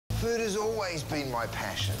Food has always been my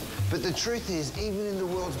passion, but the truth is, even in the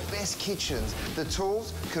world's best kitchens, the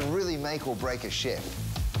tools can really make or break a chef.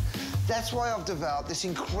 That's why I've developed this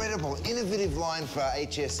incredible, innovative line for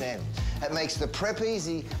HSN. It makes the prep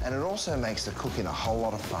easy, and it also makes the cooking a whole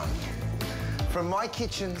lot of fun. From my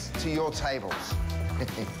kitchens to your tables.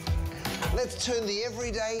 Let's turn the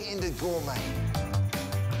everyday into gourmet.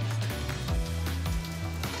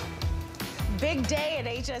 Big day at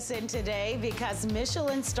HSN today because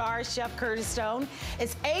Michelin star Chef Curtis Stone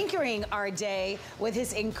is anchoring our day with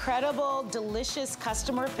his incredible, delicious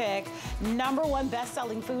customer pick, #1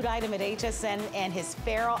 best-selling food item at HSN, and his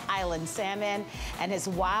Faroe Island salmon and his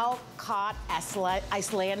wild-caught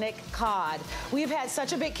Icelandic cod. We've had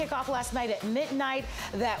such a big kickoff last night at midnight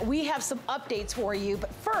that we have some updates for you.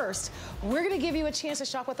 But first, we're gonna give you a chance to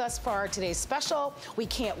shop with us for our today's special. We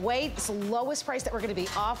can't wait. It's the lowest price that we're gonna be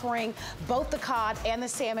offering, both the cod and the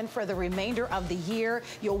salmon, for the remainder of the year.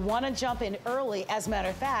 You'll want to jump in early. As a matter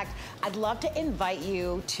of fact, I'd love to invite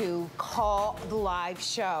you to call the live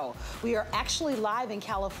show. We are actually live in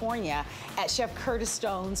California at Chef Curtis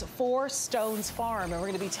Stone's 4 Stones Farm, and we're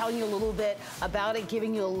going to be telling you a little bit about it,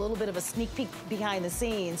 giving you a little bit of a sneak peek behind the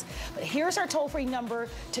scenes. But here's our toll-free number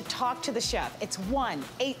to talk to the chef. It's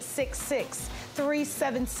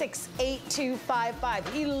 1-866-376-8255.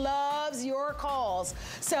 He loves your calls,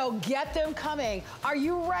 so get them coming. Are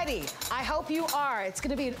you ready? I hope you are. It's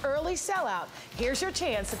gonna be an early sellout. Here's your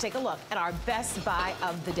chance to take a look at our best buy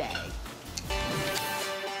of the day.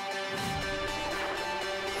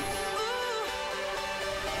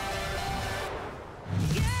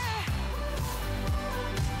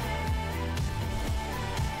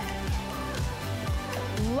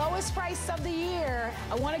 Lowest price of the year.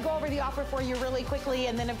 I want to go over the offer for you really quickly,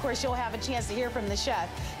 and then of course you'll have a chance to hear from the chef.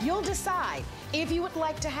 You'll decide if you would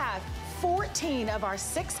like to have 14 of our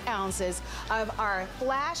 6 ounces of our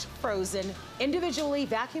flash frozen, individually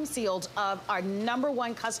vacuum sealed, of our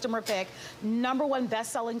 #1 customer pick, #1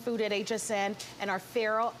 best-selling food at HSN, and our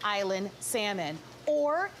Faroe Island salmon.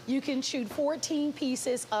 Or you can choose 14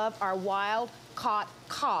 pieces of our wild-caught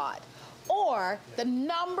cod. Or the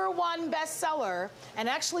 #1 bestseller, and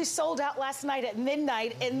actually sold out last night at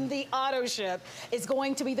midnight in the auto ship, is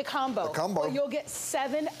going to be the combo. The combo. Well, you'll get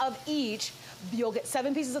 7 of each. You'll get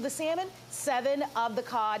 7 pieces of the salmon, 7 of the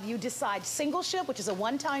cod. You decide single ship, which is a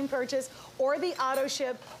one-time purchase, or the auto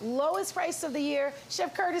ship. Lowest price of the year.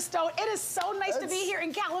 Chef Curtis Stone, it is so nice to be here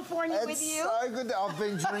in California with you. It's so good. I've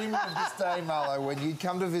been dreaming of this day, Marlo, when you'd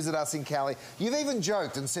come to visit us in Cali. You've even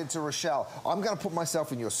joked and said to Rochelle, I'm going to put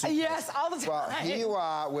myself in your suitcase. Yes, all the time. Well, here you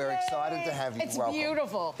are. We're excited to have you. It's Welcome.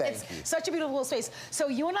 beautiful. Thank it's you. such a beautiful space. So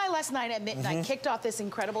you and I last night at midnight kicked off this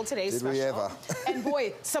incredible Today's Special. Did we ever? And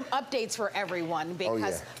boy, some updates for everyone,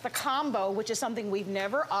 because the combo, which is something we've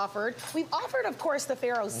never offered. We've offered, of course, the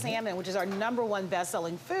Faroe salmon, which is our #1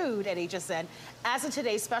 best-selling food at HSN, as a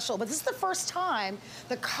Today's Special. But this is the first time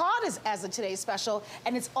the cod is as a Today's Special,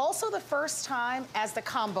 and it's also the first time as the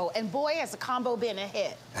combo. And boy, has the combo been a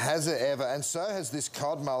hit. Has it ever? And so has this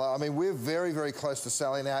cod, Marlo. I mean, we're very, very close to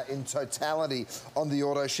selling out in totality on the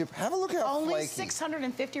auto ship. Have a look how Only flaky.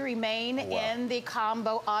 650 remain in the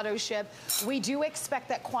combo auto ship. We do expect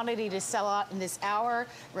that quantity to sell out in this hour.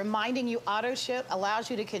 Reminding you, auto ship allows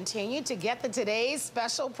you to continue to get the Today's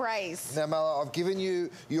Special price. Now, Marlo, I've given you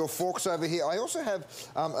your forks over here. I also have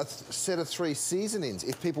a set of 3 seasonings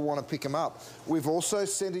if people want to pick them up. We've also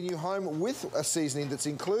sending you home with a seasoning that's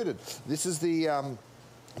included. This is the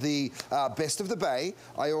Best of the Bay.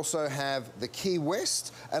 I also have the Key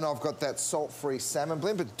West, and I've got that salt-free salmon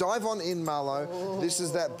blend. But dive on in, Marlo. This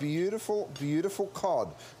is that beautiful, beautiful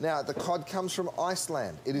cod. Now, the cod comes from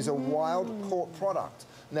Iceland. It is a wild-caught product.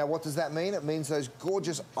 Now, what does that mean? It means those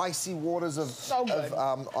gorgeous icy waters of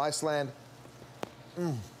Iceland.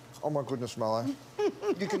 Oh my goodness, Marlo.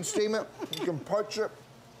 You can steam it, you can poach it,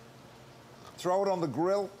 throw it on the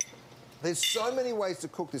grill. There's so many ways to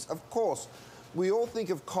cook this. Of course, we all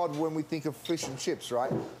think of cod when we think of fish and chips,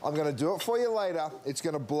 right? I'm going to do it for you later. It's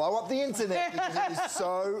going to blow up the internet because it is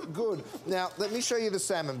so good. Now, let me show you the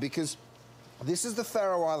salmon, because this is the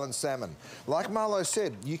Faroe Island salmon. Like Marlo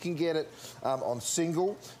said, you can get it on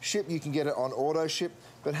single ship, you can get it on auto ship,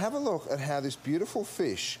 but have a look at how this beautiful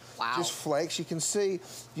fish just flakes. You can see,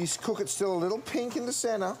 you cook it still a little pink in the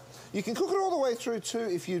center. You can cook it all the way through too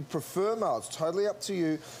if you'd prefer, Marlo. It's totally up to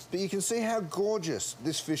you. But you can see how gorgeous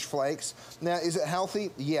this fish flakes. Now, is it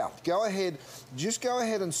healthy? Yeah. Go ahead, just go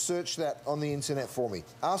ahead and search that on the internet for me.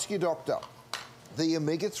 Ask your doctor. The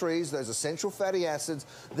omega-3s, those essential fatty acids,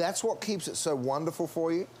 that's what keeps it so wonderful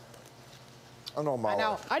for you. I know,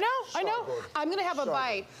 Marlo. I know. Good. I'm going to have a So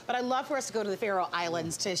bite, but I'd love for us to go to the Faroe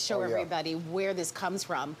Islands to show everybody where this comes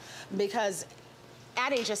from, because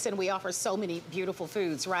at HSN, we offer so many beautiful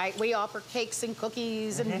foods, right? We offer cakes and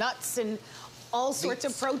cookies and nuts and all sorts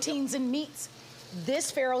of proteins and meats.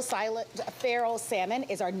 This Faroe salmon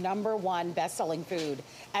is our #1 best-selling food.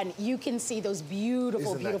 And you can see those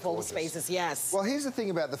beautiful, beautiful spaces, yes. Well, here's the thing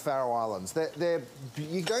about the Faroe Islands.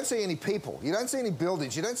 You don't see any people. You don't see any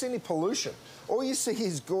buildings. You don't see any pollution. All you see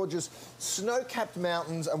is gorgeous snow-capped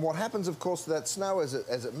mountains, and what happens, of course, to that snow as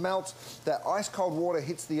it melts, that ice-cold water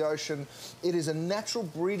hits the ocean. It is a natural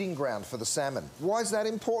breeding ground for the salmon. Why is that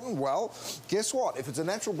important? Well, guess what? If it's a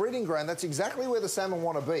natural breeding ground, that's exactly where the salmon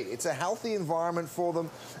want to be. It's a healthy environment for them,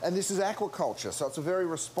 and this is aquaculture, so it's a very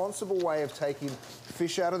responsible way of taking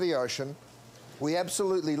fish out of the ocean. We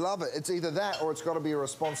absolutely love it. It's either that or it's got to be a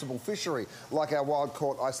responsible fishery, like our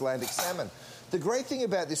wild-caught Icelandic salmon. The great thing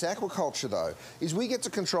about this aquaculture, though, is we get to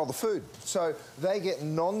control the food. So they get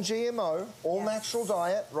non-GMO, all-natural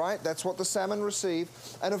diet, right? That's what the salmon receive.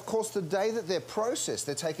 And, of course, the day that they're processed,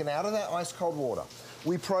 they're taken out of that ice-cold water.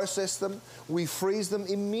 We process them, we freeze them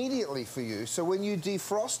immediately for you, so when you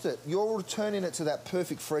defrost it, you're returning it to that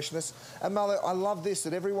perfect freshness. And Marlo, I love this,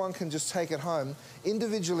 that everyone can just take it home,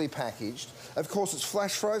 individually packaged. Of course, it's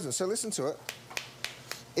flash frozen, so listen to it.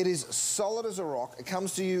 It is solid as a rock. It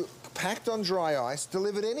comes to you packed on dry ice,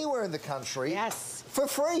 delivered anywhere in the country. Yes. For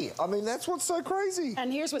free. I mean, that's what's so crazy.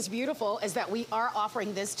 And here's what's beautiful is that we are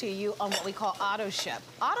offering this to you on what we call auto ship.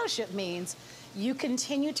 Auto ship means you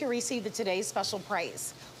continue to receive the today's special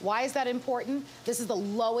price. Why is that important? This is the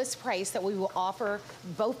lowest price that we will offer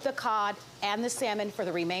both the cod and the salmon for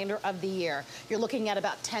the remainder of the year. You're looking at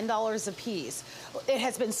about $10 a piece. It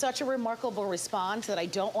has been such a remarkable response that I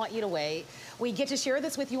don't want you to wait. We get to share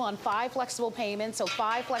this with you on 5 flexible payments, so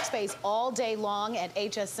 5 flex pays all day long at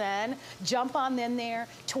HSN. Jump on in there,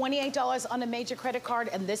 $28 on a major credit card,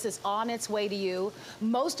 and this is on its way to you.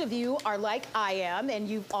 Most of you are like I am, and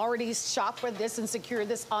you've already shopped for this and secured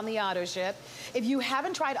this on the auto ship. If you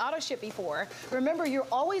haven't tried auto ship before, remember you're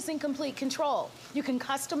always in complete control. You can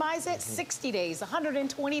customize it 60 days,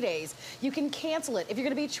 120 days. You can cancel it. If you're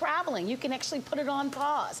going to be traveling, you can actually put it on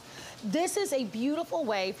pause. This is a beautiful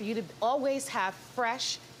way for you to always have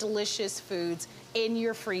fresh, delicious foods in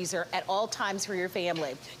your freezer at all times for your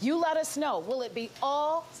family. You let us know. Will it be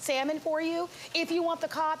all salmon for you? If you want the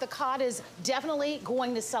cod is definitely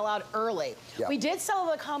going to sell out early. Yep. We did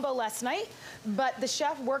sell the combo last night, but the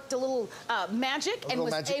chef worked a little magic and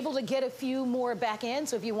was able to get a few more back in.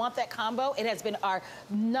 So if you want that combo, it has been our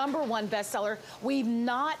 #1 bestseller. We've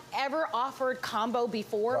not ever offered combo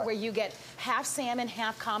before where you get half salmon,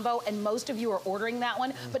 half combo, and most of you are ordering that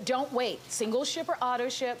one. But don't wait. Single ship or auto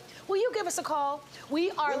ship. Will you give us a call? We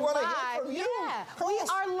are live. Yeah, we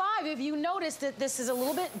are live. If you notice that this is a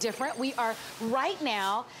little bit different, we are right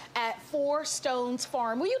now at 4 Stones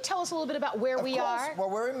Farm. Will you tell us a little bit about where we are? Well,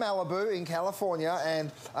 we're in Malibu, in California,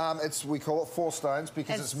 and we call it 4 Stones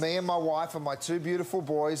because it's me and my wife and my 2 beautiful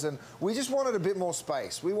boys, and we just wanted a bit more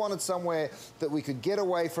space. We wanted somewhere that we could get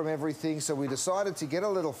away from everything, so we decided to get a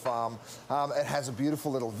little farm. It has a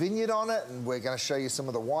beautiful little vineyard on it, and we're going to show you some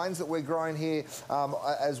of the wines that we're growing here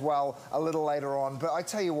as well a little later on. But I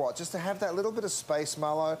tell you what, just to have that little bit of space,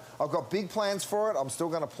 Marlo, I've got big plans for it. I'm still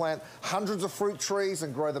going to plant hundreds of fruit trees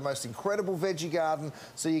and grow the most incredible veggie garden,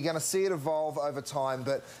 so you're going to see it evolve over time.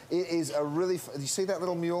 But it is a really... You see that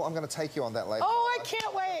little mule? I'm going to take you on that later. Oh, I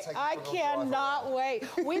can't wait. I cannot wait.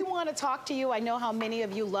 We want to talk to you. I know how many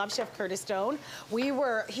of you love Chef Curtis Stone. We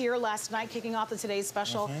were here last night kicking off the Today's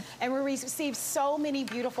Special, and we received so many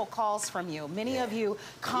beautiful calls from you. Many of you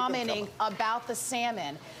commenting about the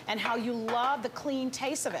salmon and how you love the clean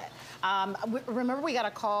taste of it. Remember, we got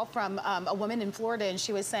a call from a woman in Florida, and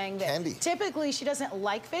she was saying that typically she doesn't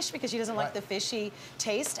like fish because she doesn't like the fishy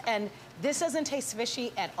taste, and this doesn't taste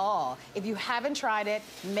fishy at all. If you haven't tried it,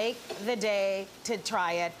 make the day to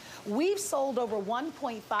try it. We've sold over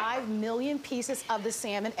 1.5 million pieces of the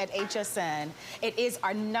salmon at HSN. It is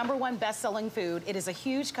our #1 best-selling food. It is a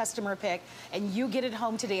huge customer pick, and you get it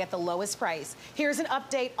home today at the lowest price. Here's an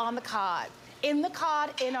update on the cod. In the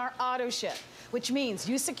cod in our auto ship, which means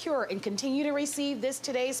you secure and continue to receive this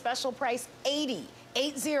today's special price,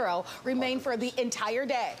 $80, remain for the entire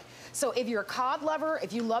day. So if you're a cod lover,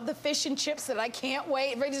 if you love the fish and chips that I can't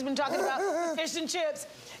wait, Brady's been talking about the fish and chips,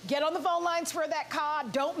 get on the phone lines for that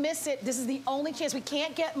cod. Don't miss it. This is the only chance. We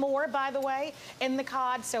can't get more, by the way, in the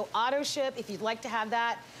cod. So auto ship, if you'd like to have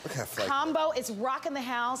that. Combo is rocking the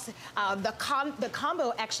house. The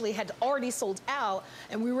combo actually had already sold out,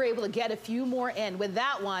 and we were able to get a few more in. With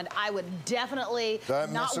that one, I would definitely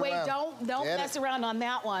not wait. Don't mess around on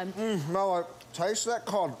that one. Mello, taste that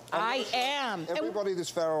cod. I am. Everybody, this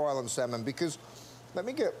Faroe Island salmon, because let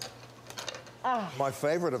me get my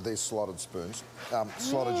favorite of these slotted spoons,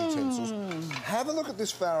 slotted utensils. Have a look at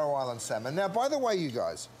this Faroe Island salmon. Now, by the way, you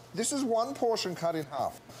guys, this is one portion cut in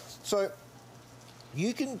half. So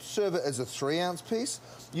you can serve it as a 3-ounce piece,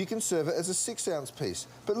 you can serve it as a 6-ounce piece.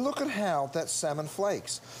 But look at how that salmon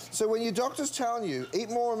flakes. So when your doctor's telling you, eat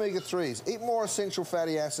more omega-3s, eat more essential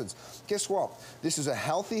fatty acids, guess what? This is a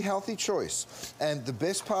healthy, healthy choice. And the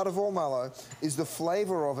best part of all, Mello, is the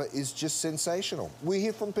flavor of it is just sensational. We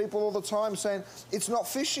hear from people all the time saying, it's not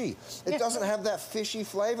fishy. It doesn't have that fishy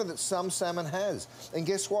flavor that some salmon has. And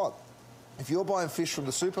guess what? If you're buying fish from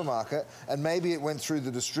the supermarket and maybe it went through the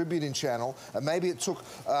distributing channel and maybe it took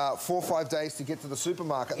 4 or 5 days to get to the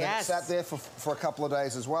supermarket and then it sat there for a couple of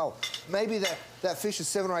days as well. Maybe that fish is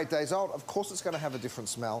 7 or 8 days old. Of course it's going to have a different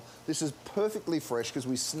smell. This is perfectly fresh because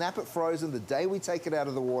we snap it frozen the day we take it out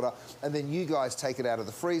of the water, and then you guys take it out of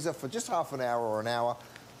the freezer for just half an hour or an hour.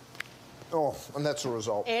 Oh, and that's the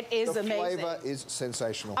result. It is amazing. The flavor is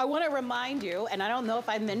sensational. I want to remind you, and I don't know if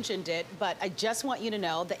I mentioned it, but I just want you to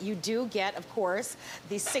know that you do get, of course,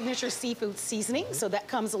 the signature seafood seasoning, so that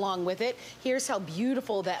comes along with it. Here's how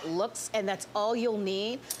beautiful that looks, and that's all you'll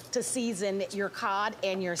need to season your cod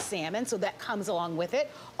and your salmon, so that comes along with it.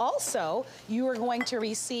 Also, you are going to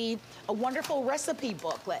receive a wonderful recipe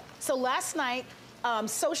booklet. So last night,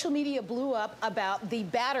 social media blew up about the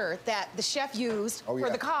batter that the chef used for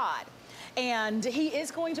the cod. And he is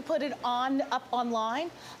going to put it up online,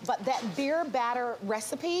 but that beer batter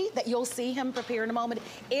recipe that you'll see him prepare in a moment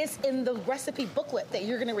is in the recipe booklet that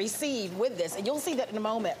you're going to receive with this, and you'll see that in a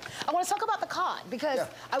moment. I want to talk about the cod because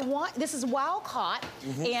this is wild caught,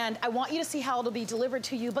 and I want you to see how it'll be delivered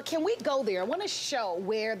to you. But can we go there? I want to show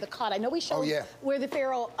where the cod. I know we showed where the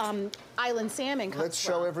Faroe Island salmon comes from. Let's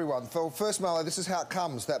show everyone. First, Mello, this is how it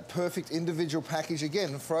comes. That perfect individual package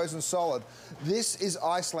again, frozen solid. This is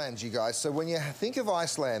Iceland, you guys. So when you think of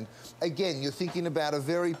Iceland, again, you're thinking about a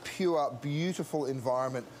very pure, beautiful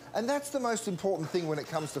environment. And that's the most important thing when it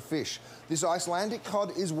comes to fish. This Icelandic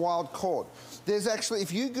cod is wild caught. There's actually,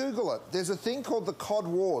 if you Google it, there's a thing called the Cod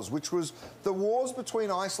Wars, which was the wars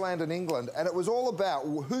between Iceland and England, and it was all about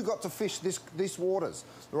who got to fish these waters,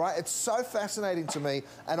 right? It's so fascinating to me,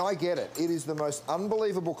 and I get it. It is the most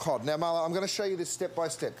unbelievable cod. Now, Marla, I'm going to show you this step by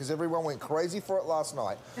step, because everyone went crazy for it last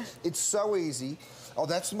night. It's so easy. Oh,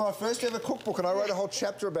 that's my first ever cookbook, and I wrote a whole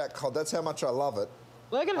chapter about cod. That's how much I love it.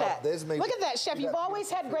 Look at that. There's me. Look at that, Chef. You've always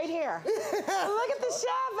had great hair. Look at the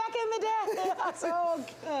chef back in the day. So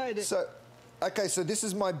good. So, okay, so this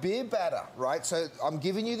is my beer batter, right? So I'm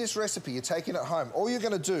giving you this recipe. You're taking it home. All you're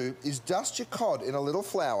going to do is dust your cod in a little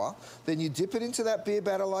flour. Then you dip it into that beer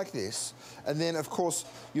batter like this. And then, of course,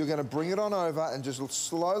 you're going to bring it on over and just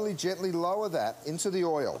slowly, gently lower that into the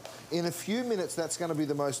oil. In a few minutes, that's going to be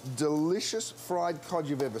the most delicious fried cod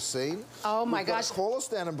you've ever seen. Oh, my gosh. Call us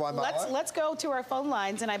down and buy Marlo. Let's go to our phone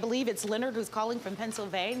lines, and I believe it's Leonard who's calling from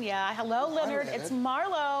Pennsylvania. Hello, Leonard. It's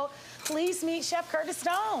Marlo. Please meet Chef Curtis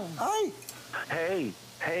Stone. Hi.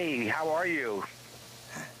 Hey, how are you?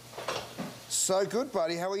 So good,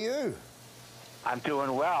 buddy. How are you? I'm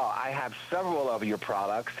doing well. I have several of your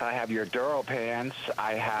products. I have your Duro pans.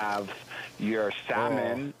 I have your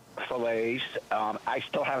salmon fillets. I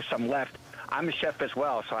still have some left. I'm a chef as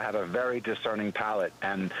well, so I have a very discerning palate,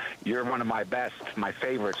 and you're one of my best, my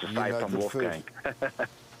favorites, aside from Wolfgang.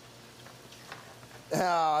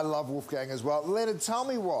 I love Wolfgang as well. Leonard, tell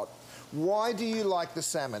me what. Why do you like the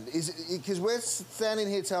salmon? Because we're standing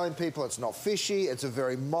here telling people it's not fishy, it's a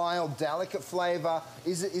very mild, delicate flavor.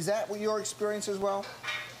 Is that what your experience as well?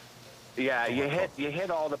 Yeah, you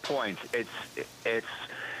hit all the points. It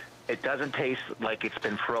doesn't taste like it's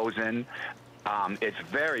been frozen. It's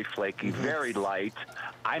very flaky, very light.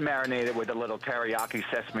 I marinate it with a little teriyaki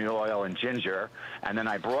sesame oil and ginger, and then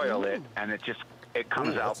I broil it, and it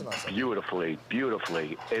comes out beautifully,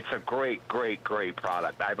 beautifully. It's a great, great, great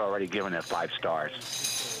product. I've already given it 5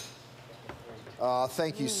 stars.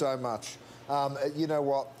 Thank you so much. You know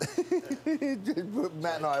what?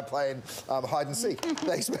 Matt and I are playing hide and seek.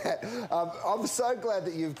 Thanks, Matt. I'm so glad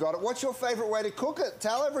that you've got it. What's your favorite way to cook it?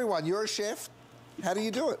 Tell everyone. You're a chef. How do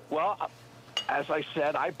you do it? Well, as I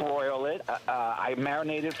said, I broil it. I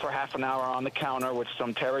marinate it for half an hour on the counter with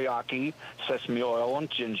some teriyaki, sesame oil, and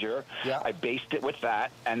ginger. Yeah. I baste it with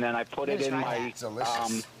that, and then I put it in my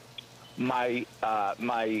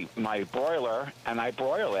broiler, and I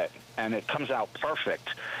broil it, and it comes out perfect.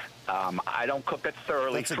 I don't cook it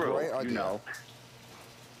thoroughly That's a through, great idea. you know.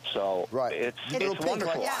 So right. it's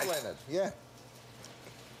wonderful. Like Leonard. Yeah.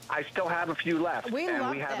 I still have a few left, We and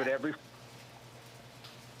love we have that. it every.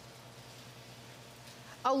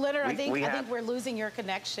 Oh, Leonard, I We think have- we're losing your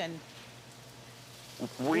connection.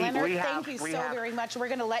 Leonard, thank you so very much. We're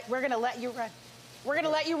gonna let you run. We're gonna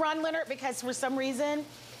let you run, Leonard, because for some reason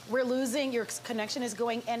we're losing. Your connection is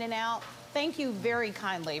going in and out. Thank you very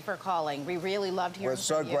kindly for calling. We really loved hearing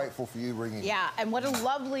from you. We're so grateful for you ringing. Yeah, and what a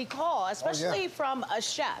lovely call, especially from a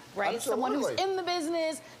chef, right? Absolutely. Someone who's in the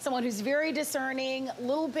business, someone who's very discerning, a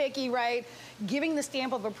little picky, right? Giving the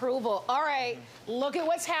stamp of approval. All right, look at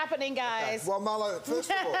what's happening, guys. Okay. Well, Marlo, first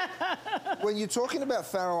of all, when you're talking about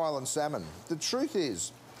Faroe Island salmon, the truth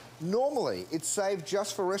is, normally, it's saved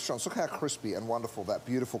just for restaurants. Look how crispy and wonderful that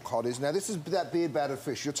beautiful cod is. Now, this is that beer battered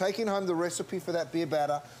fish. You're taking home the recipe for that beer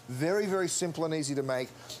batter. Very, very simple and easy to make.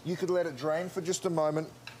 You could let it drain for just a moment.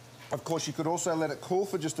 Of course, you could also let it cool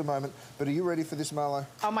for just a moment. But are you ready for this, Marlo?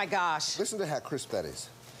 Oh, my gosh. Listen to how crisp that is.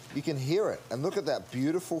 You can hear it. And look at that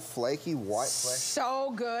beautiful, flaky, white flesh.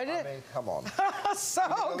 So good. I mean, come on. So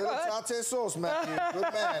a good. little tartare sauce, Matthew.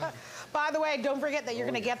 Good man. By the way, don't forget that you're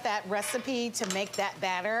going to get that recipe to make that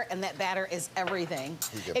batter, and that batter is everything.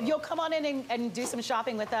 If you'll come on in and do some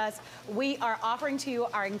shopping with us, we are offering to you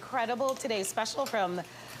our incredible today's special from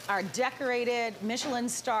our decorated Michelin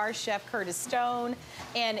star chef Curtis Stone,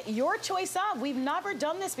 and your choice of. We've never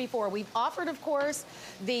done this before. We've offered, of course,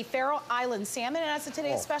 the Faroe Island salmon as a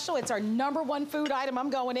today's special. It's our #1 food item. I'm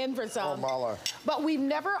going in for some. Oh, Marlo. But we've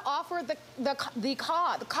never offered the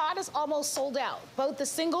cod. The cod is almost sold out. Both the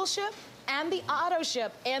single ship and the auto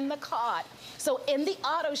ship and the cod. So in the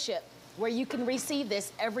auto ship, where you can receive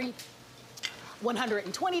this every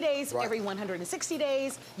 120 days, every 160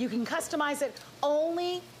 days. You can customize it.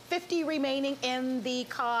 Only 50 remaining in the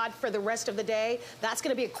cod for the rest of the day. That's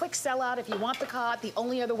gonna be a quick sellout if you want the cod. The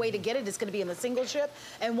only other way to get it is gonna be in the single ship.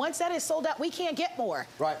 And once that is sold out, we can't get more.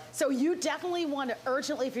 Right. So you definitely want to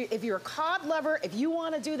urgently, if you're a cod lover, if you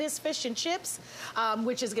want to do this fish and chips,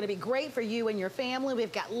 which is gonna be great for you and your family.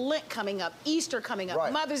 We've got Lent coming up, Easter coming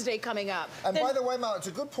up, Mother's Day coming up. And by the way, Marlo, it's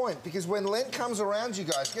a good point, because when Lent comes around, you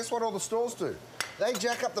guys, guess what all the stores do? They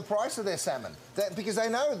jack up the price of their salmon because they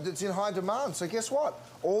know that it's in high demand. So guess what?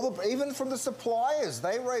 Even from the suppliers,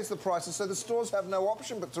 they raise the prices, so the stores have no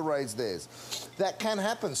option but to raise theirs. That can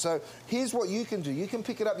happen. So here's what you can do. You can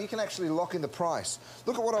pick it up. You can actually lock in the price.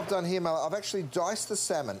 Look at what I've done here, Marlo. I've actually diced the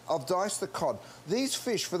salmon. I've diced the cod. These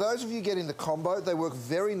fish, for those of you getting the combo, they work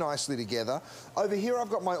very nicely together. Over here, I've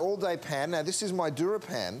got my all-day pan. Now, this is my Dura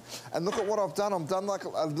pan. And look at what I've done. I've done like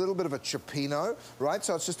a little bit of a cioppino, right?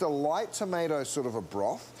 So it's just a light tomato sort of a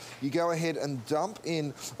broth. You go ahead and dump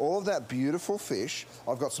in all of that beautiful fish.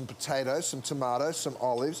 I've got some potatoes, some tomatoes, some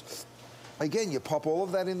olives. Again, you pop all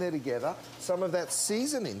of that in there together. Some of that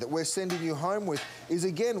seasoning that we're sending you home with is,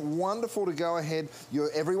 again, wonderful to go ahead.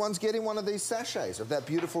 Everyone's getting one of these sachets of that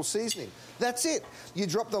beautiful seasoning. That's it. You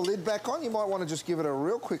drop the lid back on. You might want to just give it a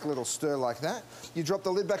real quick little stir like that. You drop the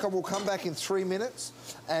lid back on. We'll come back in 3 minutes,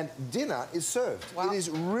 and dinner is served. Wow. It is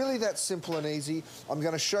really that simple and easy. I'm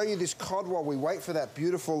going to show you this cod while we wait for that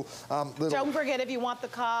beautiful little... Don't forget, if you want the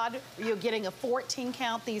cod, you're getting a 14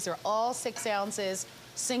 count. These are all 6 ounces.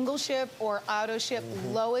 Single ship or auto ship,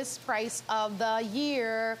 lowest price of the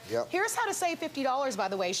year. Here's how to save $50, by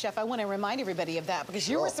the way, Chef. I want to remind everybody of that because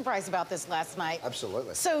you were surprised about this last night.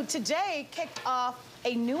 Absolutely. So today kicked off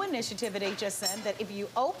a new initiative at HSN that if you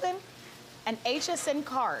open an HSN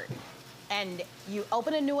card and you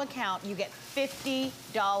open a new account, you get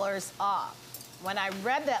 $50 off. When I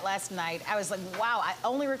read that last night, I was like, wow, I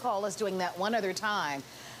only recall us doing that one other time.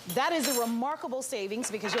 That is a remarkable savings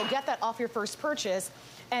because you'll get that off your first purchase.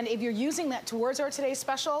 And if you're using that towards our today's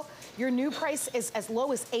special, your new price is as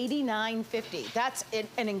low as $89.50. That's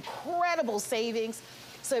an incredible savings.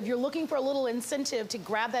 So if you're looking for a little incentive to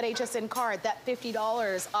grab that HSN card, that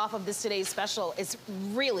 $50 off of this today's special is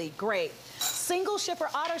really great. Single ship or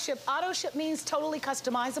auto ship means totally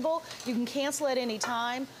customizable. You can cancel at any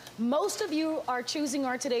time. Most of you are choosing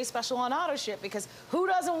our today's special on auto ship because who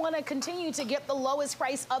doesn't want to continue to get the lowest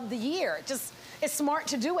price of the year? It's smart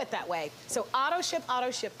to do it that way. So auto ship,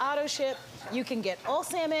 auto ship, auto ship. You can get all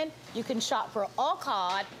salmon, you can shop for all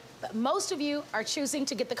cod, but most of you are choosing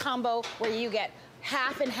to get the combo where you get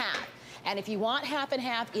half and half. And if you want half and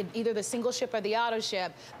half in either the single ship or the auto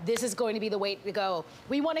ship, this is going to be the way to go.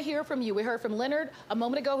 We want to hear from you. We heard from Leonard a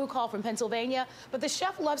moment ago who called from Pennsylvania, but the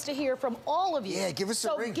chef loves to hear from all of you. Yeah, give us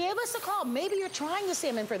a ring. So give us a call. Maybe you're trying the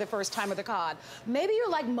salmon for the first time or the cod. Maybe you're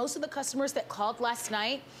like most of the customers that called last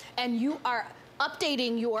night and you are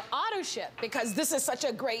updating your auto ship because this is such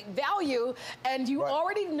a great value and you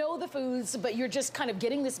already know the foods, but you're just kind of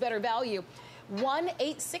getting this better value.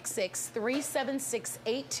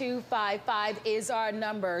 1-866-376-8255 is our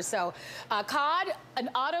number. So cod, an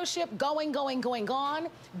auto ship, going, gone.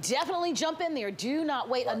 Definitely jump in there. Do not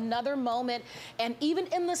wait another moment. And even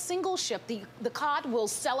in the single ship, the cod will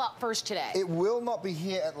sell out first today. It will not be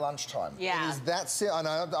here at lunchtime. Yeah. It is that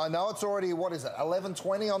I know it's already, what is it,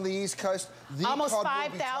 11:20 on the East Coast. Almost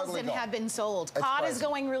 5,000 have been sold. Cod is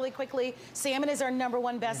going really quickly. Salmon is our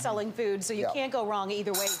 #1 best-selling food, so you can't go wrong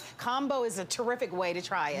either way. Combo is a terrific way to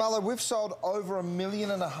try it. Marlo, we've sold over 1.5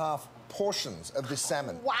 million portions of this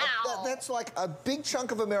salmon. Wow. That's like a big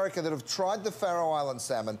chunk of America that have tried the Faroe Island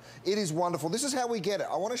salmon. It is wonderful. This is how we get it.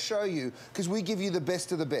 I want to show you, because we give you the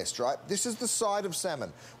best of the best, right? This is the side of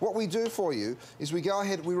salmon. What we do for you is we go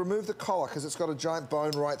ahead, we remove the collar because it's got a giant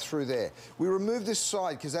bone right through there. We remove this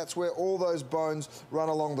side because that's where all those bones run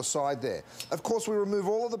along the side there. Of course, we remove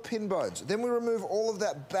all of the pin bones. Then we remove all of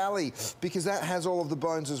that belly because that has all of the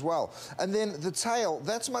bones as well. And then the tail,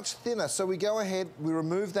 that's much thinner. So we go ahead, we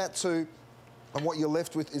remove that too. And what you're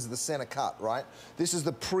left with is the center cut, right? This is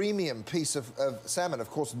the premium piece of salmon, of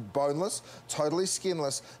course, boneless, totally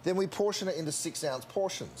skinless. Then we portion it into 6-ounce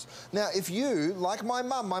portions. Now, if you, like my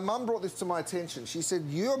mum brought this to my attention. She said,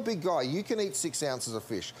 you're a big guy, you can eat 6 ounces of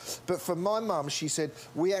fish. But for my mum, she said,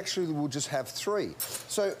 we actually will just have 3.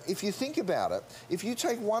 So if you think about it, if you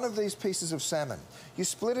take one of these pieces of salmon, you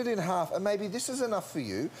split it in half, and maybe this is enough for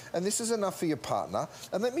you, and this is enough for your partner.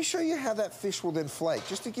 And let me show you how that fish will then flake,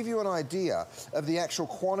 just to give you an idea of the actual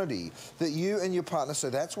quantity that you and your partner,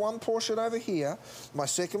 so that's one portion over here, my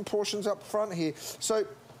second portion's up front here. So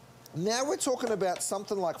now we're talking about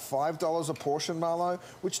something like $5 a portion, Marlo,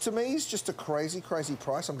 which to me is just a crazy, crazy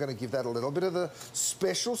price. I'm going to give that a little bit of the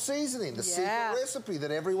special seasoning, the secret recipe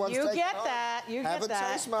that everyone's taking home. You get that. You Have get that.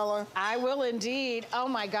 Have a taste, Marlo. I will indeed. Oh,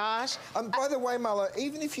 my gosh. By the way, Marlo,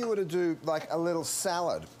 even if you were to do like a little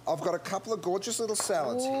salad, I've got a couple of gorgeous little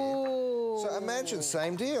salads here. So imagine,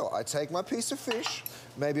 same deal. I take my piece of fish.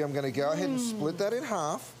 Maybe I'm going to go ahead and split that in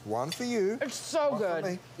half. One for you. It's so good.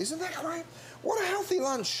 For me. Isn't that great? What a healthy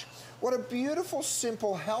lunch. What a beautiful,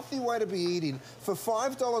 simple, healthy way to be eating for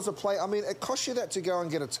 $5 a plate. I mean, it costs you that to go and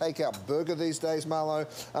get a takeout burger these days, Marlo,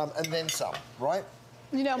 and then some, right?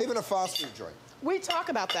 You know, even a fast food joint. We talk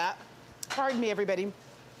about that. Pardon me, everybody.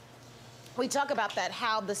 We talk about that,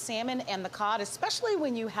 how the salmon and the cod, especially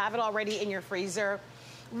when you have it already in your freezer,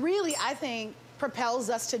 really, I think, propels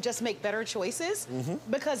us to just make better choices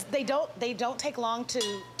because they don't take long to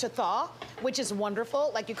thaw, which is wonderful.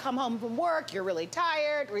 Like you come home from work, you're really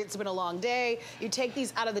tired, it's been a long day, you take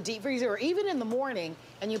these out of the deep freezer or even in the morning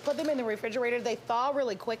and you put them in the refrigerator, they thaw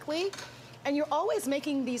really quickly. And you're always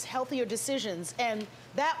making these healthier decisions. And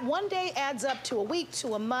that one day adds up to a week,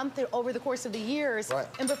 to a month, over the course of the years. Right.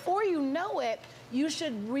 And before you know it, you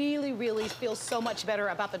should really, really feel so much better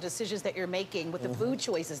about the decisions that you're making with the food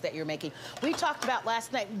choices that you're making. We talked about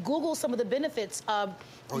last night, Google some of the benefits of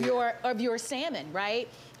your salmon, right?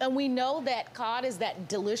 And we know that cod is that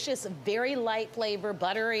delicious, very light flavor,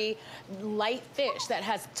 buttery, light fish that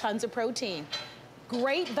has tons of protein.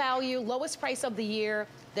 Great value, lowest price of the year.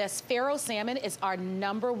 This Faroe salmon is our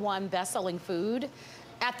 #1 best-selling food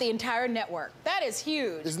at the entire network. That is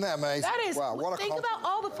huge. Isn't that amazing? That is, wow, what a think about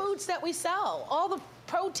all the foods that we sell, all the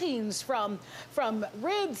proteins from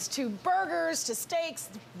ribs to burgers to steaks.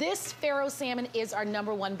 This Faroe salmon is our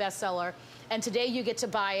 #1 bestseller. And today you get to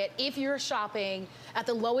buy it if you're shopping at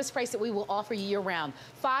the lowest price that we will offer you year-round.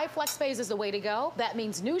 5 flex pays is the way to go. That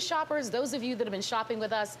means new shoppers, those of you that have been shopping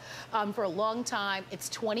with us for a long time, it's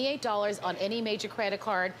 $28 on any major credit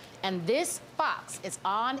card. And this box is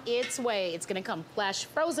on its way. It's gonna come flash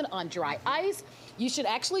frozen on dry ice. You should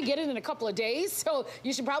actually get it in a couple of days. So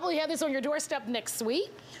you should probably have this on your doorstep next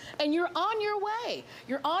week. And you're on your way.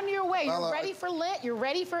 You're on your way. You're ready for Lent. You're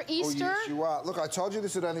ready for Easter. Oh, yes, you are. Look, I told you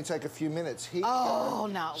this would only take a few minutes. ingredients. Here oh,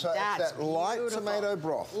 you go. no, So that's that light beautiful. tomato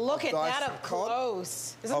broth. Look at that up cod.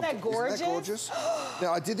 close. Isn't that gorgeous? Isn't that gorgeous?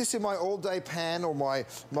 Now, I did this in my all-day pan, or my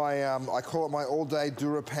I call it my all-day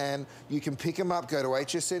Dura pan. You can pick them up, go to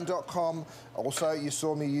hsn.com. Also, you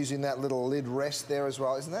saw me using that little lid rest there as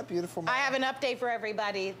well. Isn't that beautiful, Mara? I have an update for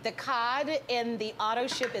everybody. The cod in the auto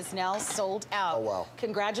ship is now sold out. Oh, wow.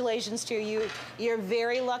 Congratulations to you. You're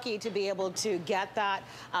very lucky to be able to get that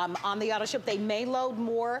on the auto ship. They may load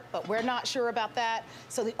more, but we're not sure about that.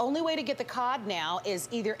 So the only way to get the cod now is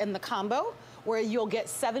either in the combo, where you'll get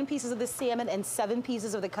 7 pieces of the salmon and 7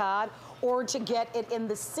 pieces of the cod, or to get it in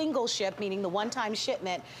the single ship, meaning the one-time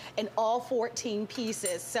shipment, in all 14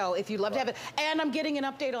 pieces. So if you'd love to have it, and I'm getting an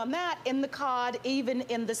update on that, in the cod, even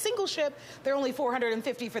in the single ship, they're only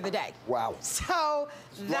 $450 for the day. Wow. So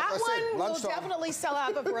that said, one will definitely sell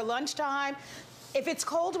out before lunchtime. If it's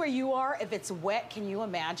cold where you are, if it's wet, can you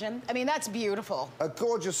imagine? I mean, that's beautiful. A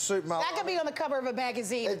gorgeous soup, Marlo. That could be on the cover of a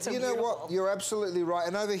magazine. It's so beautiful. You know what? You're absolutely right.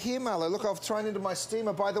 And over here, Marlo, look, I've thrown into my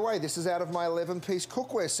steamer. By the way, this is out of my 11-piece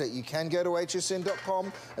cookware set. You can go to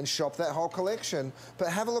hsn.com and shop that whole collection. But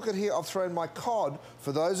have a look at here. I've thrown my cod.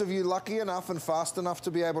 For those of you lucky enough and fast enough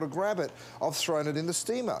to be able to grab it, I've thrown it in the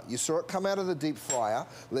steamer. You saw it come out of the deep fryer.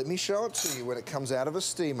 Let me show it to you when it comes out of a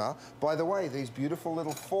steamer. By the way, these beautiful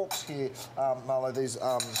little forks here, Marlo,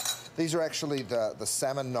 these are actually the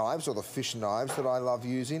salmon knives, or the fish knives, that I love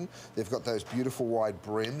using. They've got those beautiful wide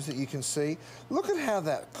brims that you can see. Look at how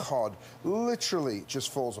that cod literally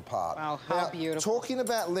just falls apart. Wow, how beautiful. Talking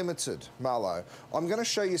about limited, Marlo, I'm going to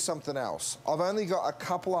show you something else. I've only got a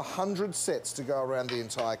couple of 100 sets to go around the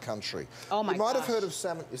entire country. Oh my gosh. You might have heard of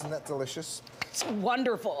salmon. Isn't that delicious? It's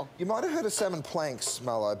wonderful. You might have heard of salmon planks,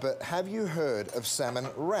 Marlo, but have you heard of salmon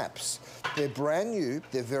wraps? They're brand new.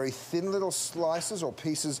 They're very thin little slices or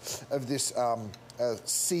pieces of this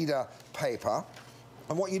cedar paper.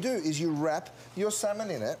 And what you do is you wrap your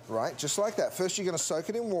salmon in it, right, just like that. First, you're going to soak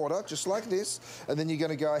it in water, just like this, and then you're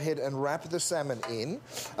going to go ahead and wrap the salmon in.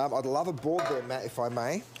 I'd love a board there, Matt, if I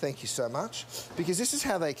may. Thank you so much. Because this is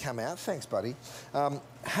how they come out. Thanks, buddy.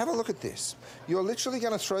 Have a look at this. You're literally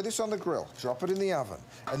going to throw this on the grill, drop it in the oven,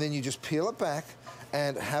 and then you just peel it back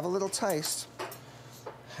and have a little taste.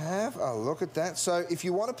 Have a look at that. So if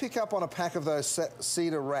you want to pick up on a pack of those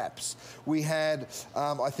cedar wraps, we had,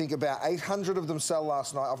 I think, about 800 of them sell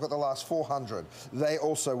last night. I've got the last 400. They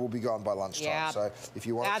also will be gone by lunchtime. Yeah. So if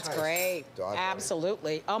you want to taste, that's great.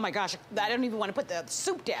 Absolutely. Oh, my gosh. I don't even want to put the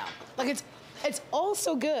soup down. Like, it's all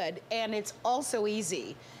so good, and it's also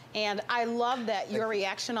easy. And I love that your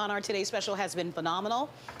reaction on our Today Special has been phenomenal.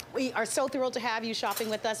 We are so thrilled to have you shopping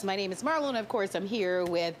with us. My name is Marlo, and of course, I'm here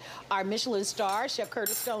with our Michelin star, Chef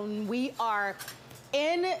Curtis Stone. We are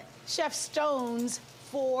in Chef Stone's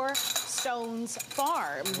 4 Stones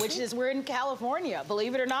Farm, which is, we're in California,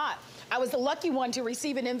 believe it or not. I was the lucky one to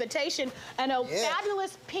receive an invitation and a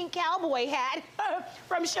fabulous pink cowboy hat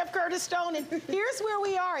from Chef Curtis Stone. And here's where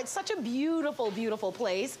we are. It's such a beautiful, beautiful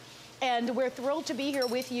place. And we're thrilled to be here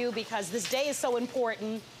with you because this day is so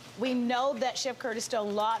important. We know that Chef Curtis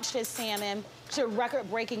Stone launched his salmon to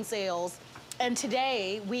record-breaking sales. And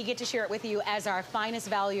today, we get to share it with you as our finest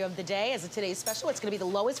value of the day, as a Today's Special. It's going to be the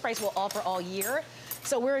lowest price we'll offer all year.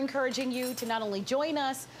 So we're encouraging you to not only join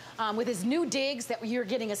us with his new digs that you're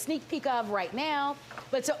getting a sneak peek of right now,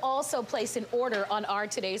 but to also place an order on our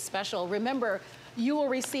Today's Special. Remember, you will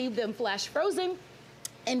receive them flash frozen,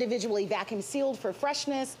 individually vacuum sealed for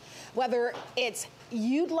freshness. Whether it's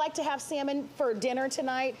you'd like to have salmon for dinner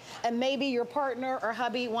tonight and maybe your partner or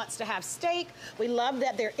hubby wants to have steak, we love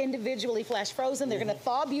that they're individually flash frozen. They're gonna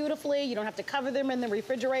thaw beautifully. You don't have to cover them in the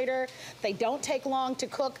refrigerator. They don't take long to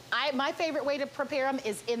cook. My favorite way to prepare them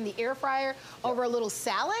is in the air fryer over a little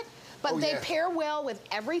salad. But they pair well with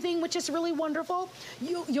everything, which is really wonderful.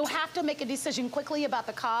 You'll have to make a decision quickly about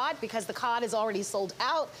the cod because the cod is already sold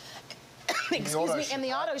out. Excuse me, in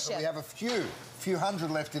the auto ship. We have a few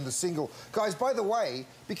hundred left in the single. Guys, by the way,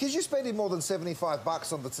 because you're spending more than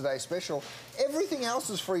 $75 on the Today Special, everything else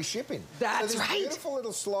is free shipping. That's right. Beautiful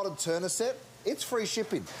little slotted turner set. It's free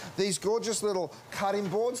shipping. These gorgeous little cutting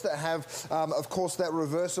boards that have, of course, that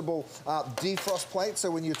reversible defrost plate.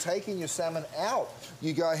 So when you're taking your salmon out,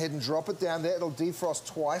 you go ahead and drop it down there. It'll defrost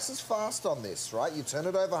twice as fast on this, right? You turn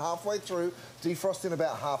it over halfway through, defrost in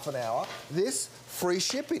about half an hour. This, free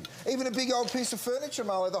shipping. Even a big old piece of furniture,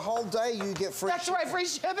 Marlo, the whole day you get free shipping. That's right, free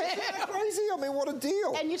shipping. Isn't that crazy? I mean, what a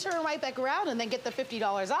deal. And you turn right back around and then get the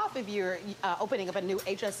 $50 off if you're opening up a new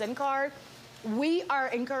HSN card. We are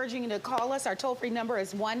encouraging you to call us. Our toll-free number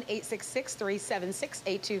is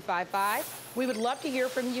 1-866-376-8255. We would love to hear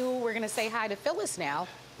from you. We're going to say hi to Phyllis now,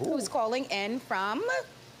 who's calling in from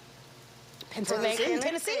Pennsylvania,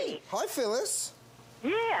 Tennessee. Hi, Phyllis.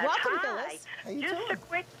 Yes, Welcome, hi. Phyllis. How you Just doing? a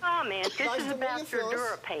quick comment. This Nice is to meet you, about your Phyllis.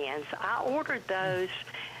 DuraPans. I ordered those,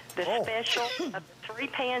 the special of the 3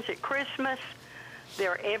 pans at Christmas.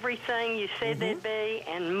 They're everything you said they'd be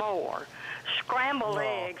and more. Scrambled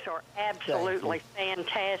eggs are absolutely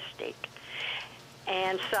fantastic.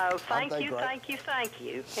 And so thank you, thank you, thank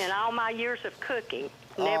you. In all my years of cooking,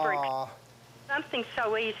 never something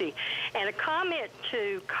so easy. And a comment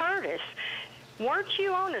to Curtis. Weren't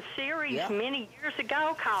you on a series many years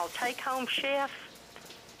ago called Take Home Chef?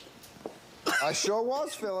 I sure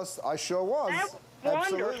was, Phyllis. I sure was. That's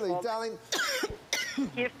Absolutely. wonderful. Darling,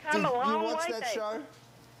 You've come a long way. you watch that show?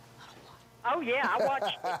 Oh, yeah, I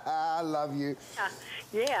watched it. I love you.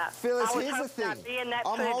 Yeah. Phyllis, I was here's the hoping I'd thing. be in that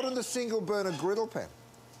I'm food. holding the single burner griddle pan.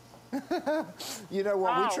 You know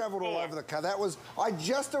what? We Oh, traveled all yeah. over the car. That was, I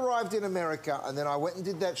just arrived in America and then I went and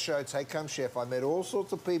did that show, Take Home Chef. I met all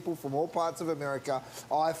sorts of people from all parts of America.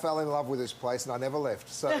 I fell in love with this place and I never left.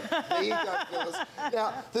 So there you go, Phyllis.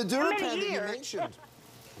 Now, the DuraPan that you mentioned,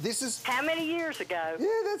 this is... How many years ago? Yeah,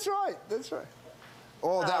 that's right. That's right.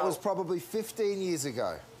 Oh, that was probably 15 years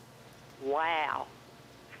ago. Wow.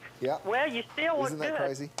 Yeah. Well, you still look Isn't good. that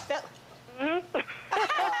crazy?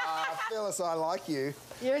 Phyllis, I like you.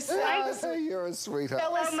 You're so sweet. You're a sweetheart.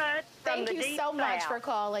 Phyllis, So much from thank the you deep so much south. for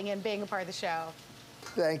calling and being a part of the show.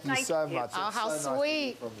 Thank you Thank so you. much. Oh, It's how so nice to hear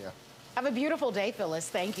sweet. from you. Have a beautiful day, Phyllis.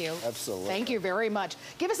 Thank you. Absolutely. Thank you very much.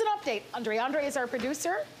 Give us an update, Andre. Andre is our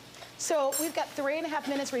producer. So we've got 3.5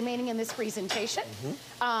 minutes remaining in this presentation.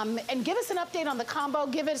 And give us an update on the combo.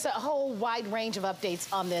 Give us a whole wide range of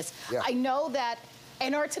updates on this. Yeah. I know that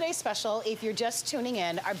in our today's special, if you're just tuning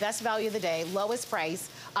in, our best value of the day, lowest price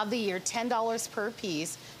of the year, $10 per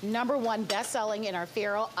piece. #1 best-selling in our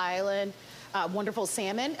Faroe Island wonderful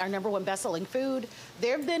salmon, our #1 best-selling food.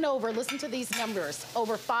 There have been over, listen to these numbers,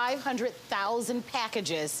 over 500,000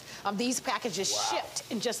 packages of these packages shipped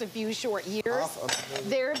in just a few short years.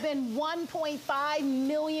 There have been 1.5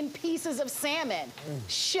 million pieces of salmon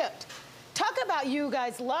shipped. Talk about you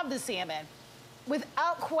guys love the salmon.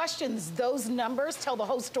 Without questions, those numbers tell the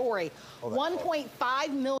whole story.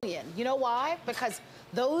 1.5 million. You know why? Because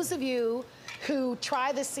those of you who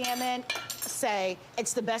try the salmon say,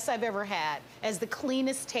 it's the best I've ever had. It has the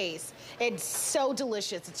cleanest taste. It's so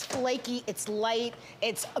delicious. It's flaky, it's light,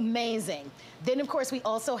 it's amazing. Then, of course, we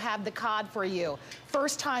also have the cod for you.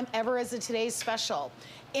 First time ever as a today's special.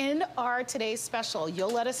 In our today's special, you'll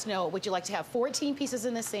let us know, would you like to have 14 pieces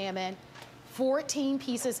in the salmon, 14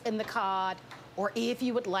 pieces in the cod, or if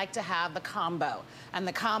you would like to have the combo. And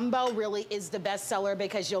the combo really is the best seller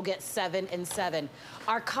because you'll get 7 and 7.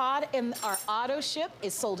 Our cod in our auto ship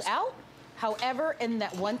is sold out. However, in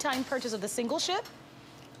that one-time purchase of the single ship,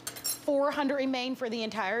 400 remain for the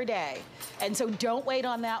entire day. And so don't wait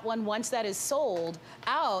on that one. Once that is sold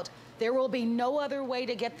out, there will be no other way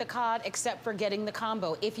to get the cod except for getting the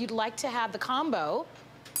combo. If you'd like to have the combo,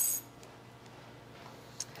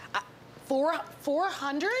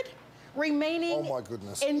 400 remaining Oh my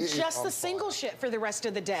goodness. in just the single ship for the rest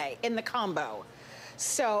of the day in the combo.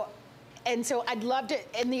 So I'd love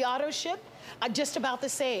to, in the auto ship, just about the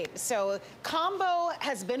same. So combo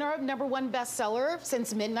has been our #1 bestseller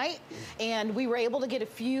since midnight, and we were able to get a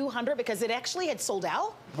few hundred because it actually had sold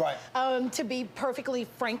out. Right. To be perfectly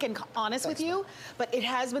frank and honest with you, but it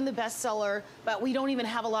has been the bestseller, but we don't even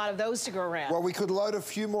have a lot of those to go around. Well, we could load a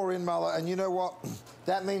few more in, Marla, and you know what?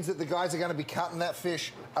 That means that the guys are going to be cutting that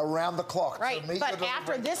fish around the clock. Right, So but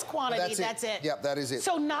after this quantity, that's it. Yep, that is it.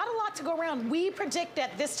 So not a lot to go around. We predict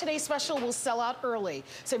that this today's special will sell out early.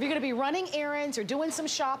 So if you're gonna be running errands or doing some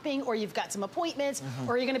shopping or you've got some appointments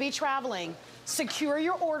or you're gonna be traveling, secure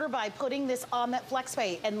your order by putting this on that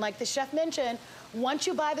FlexPay. And like the chef mentioned, once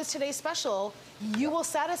you buy this today's special, you will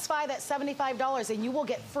satisfy that $75 and you will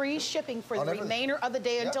get free shipping for the remainder of the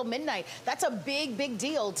day until midnight. That's a big, big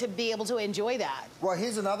deal to be able to enjoy that. Well,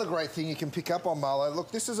 here's another great thing you can pick up on, Marlo.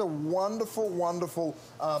 Look, this is a wonderful, wonderful,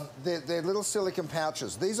 they're little silicone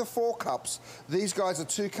pouches. These are 4 cups. These guys are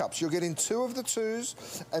 2 cups. You're getting 2 of the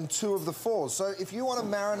 2s and 2 of the 4s. So if you want to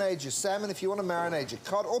marinate your salmon, if you want to marinate your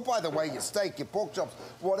cod, or by the way, your steak, your pork chops,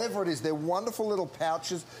 whatever it is, they're wonderful little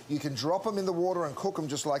pouches. You can drop them in the water and cook them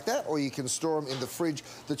just like that, or you can store them in the fridge.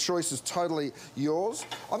 The choice is totally yours.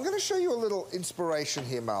 I'm going to show you a little inspiration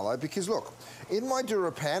here, Marlo, because look, in my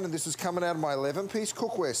DuraPan, and this is coming out of my 11-piece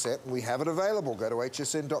cookware set, and we have it available. Go to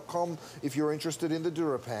hsn.com if you're interested in the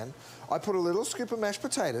DuraPan. I put a little scoop of mashed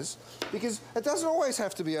potatoes because it doesn't always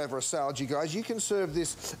have to be over a salad, you guys. You can serve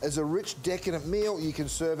this as a rich, decadent meal. You can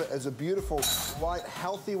serve it as a beautiful, light,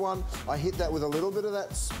 healthy one. I hit that with a little bit of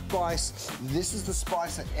that spice. This is the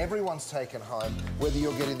spice that everyone's taken home, whether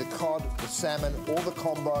you're getting the cod, the salmon, or the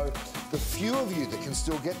combo. The few of you that can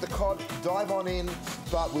still get the cod, dive on in,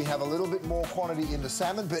 but we have a little bit more quantity in the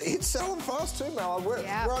salmon, but it's selling fast too, Mel. We're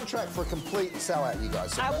on track for a complete sellout, you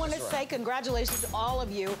guys. So I want to say congratulations to all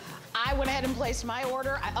of you. I went ahead and placed my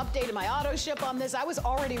order. I updated my auto ship on this. I was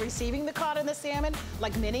already receiving the cod and the salmon,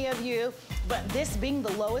 like many of you, but this being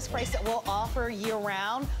the lowest price that we'll offer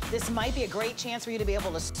year-round, this might be a great chance for you to be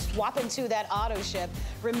able to swap into that auto ship.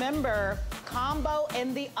 Remember, combo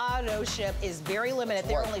and the auto ship is very limited.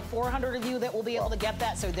 There are only 400 of you that will be able to get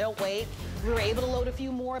that, so don't wait. We were able to load a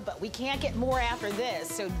few more, but we can't get more after this.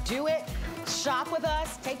 So do it, shop with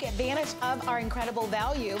us, take advantage of our incredible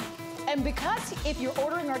value. And because if you're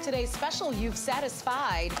ordering our today's special, you've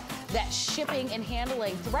satisfied that shipping and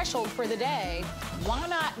handling threshold for the day, why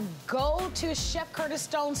not go to Chef Curtis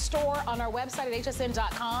Stone's store on our website at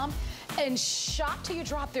hsn.com and shop till you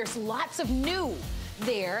drop. There's lots of new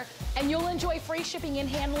there, and you'll enjoy free shipping and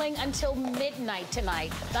handling until midnight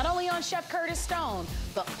tonight. Not only on Chef Curtis Stone,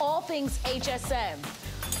 but all things HSN.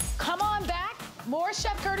 Come on back, more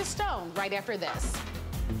Chef Curtis Stone right after this.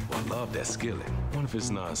 I love that skillet. Wonder if it's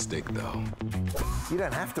non-stick though. You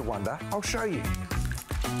don't have to wonder, I'll show you.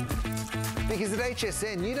 Because at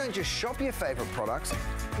HSN, you don't just shop your favorite products,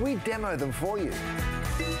 we demo them for you.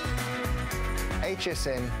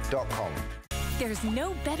 hsn.com. There's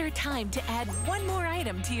no better time to add one more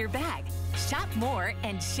item to your bag. Shop more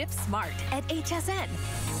and ship smart at HSN.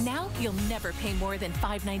 Now you'll never pay more than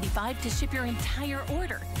 $5.95 to ship your entire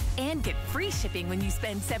order and get free shipping when you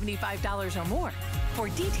spend $75 or more. For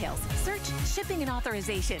details, search shipping and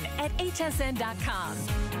authorization at hsn.com.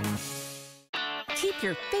 Keep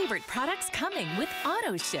your favorite products coming with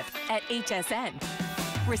AutoShip at HSN.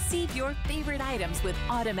 Receive your favorite items with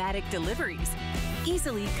automatic deliveries.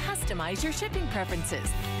 Easily customize your shipping preferences.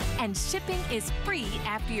 And shipping is free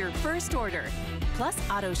after your first order. Plus,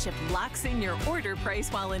 AutoShip locks in your order price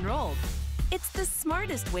while enrolled. It's the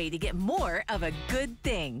smartest way to get more of a good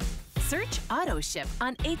thing. Search AutoShip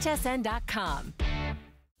on hsn.com.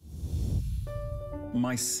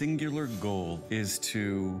 My singular goal is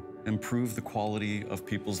to improve the quality of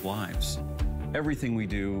people's lives. Everything we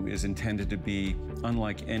do is intended to be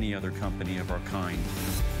unlike any other company of our kind.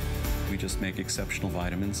 We just make exceptional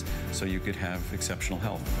vitamins so you could have exceptional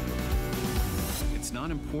health. It's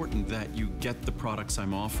not important that you get the products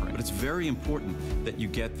I'm offering, but it's very important that you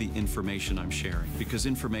get the information I'm sharing, because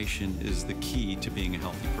information is the key to being a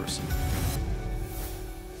healthy person.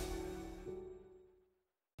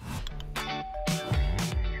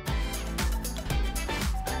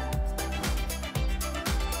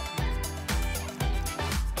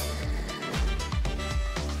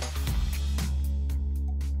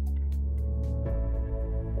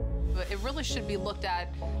 It really should be looked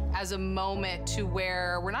at as a moment to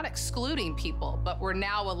where we're not excluding people, but we're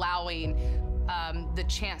now allowing the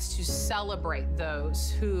chance to celebrate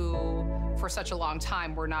those who, for such a long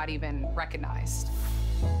time, were not even recognized.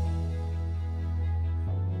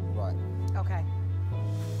 Right. Okay.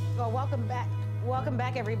 Well, welcome back. Welcome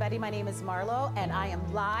back, everybody. My name is Marlo, and I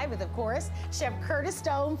am live with, of course, Chef Curtis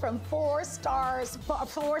Stone from Four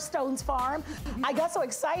Stones Farm. I got so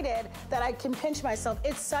excited that I can pinch myself.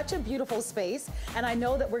 It's such a beautiful space, and I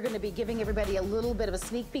know that we're going to be giving everybody a little bit of a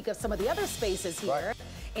sneak peek of some of the other spaces here. Right.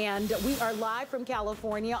 And we are live from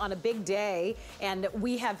California on a big day, and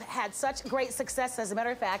we have had such great success. As a matter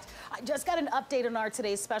of fact, I just got an update on our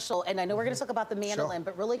today's special, and I know we're going to talk about the mandolin,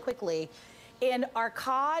 but really quickly, in our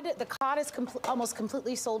cod, the cod is almost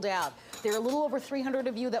completely sold out. There are a little over 300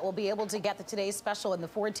 of you that will be able to get the today's special in the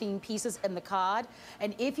 14 pieces in the cod.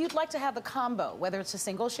 And if you'd like to have the combo, whether it's a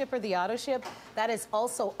single ship or the auto ship, that is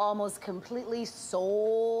also almost completely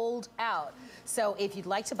sold out. So if you'd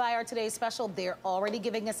like to buy our today's special, they're already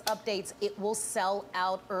giving us updates. It will sell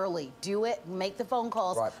out early. Do it, make the phone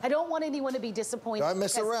calls. Right. I don't want anyone to be disappointed. Don't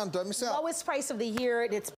mess around, don't miss out. Lowest price of the year,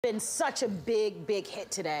 and it's been such a big, big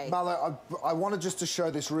hit today. Marlo, I wanted just to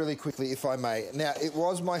show this really quickly, if I may. Now, it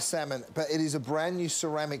was my salmon, but it is a brand new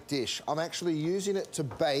ceramic dish. I'm actually using it to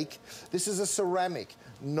bake. This is a ceramic,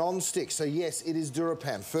 non-stick. So yes, it is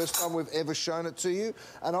DuraPan. First time we've ever shown it to you.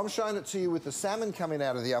 And I'm showing it to you with the salmon coming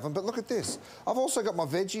out of the oven. But look at this. I've also got my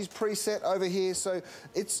veggies preset over here, so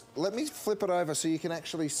let me flip it over so you can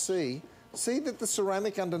actually see that the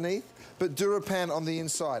ceramic underneath, but DuraPan on the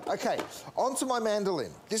inside. Okay, onto my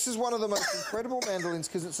mandolin. This is one of the most incredible mandolins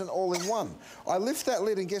because it's an all-in-one. I lift that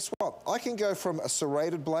lid and guess what? I can go from a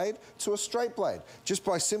serrated blade to a straight blade just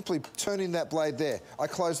by simply turning that blade there. I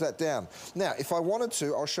close that down. Now, if I wanted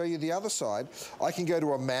to, I'll show you the other side. I can go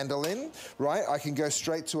to a mandolin, right? I can go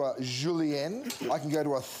straight to a julienne. I can go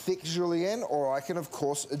to a thick julienne, or I can, of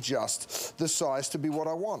course, adjust the size to be what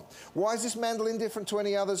I want. Why is this mandolin different to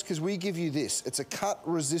any others? Because we give you this. It's a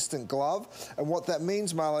cut-resistant glove, and what that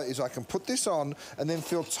means, Marla, is I can put this on and then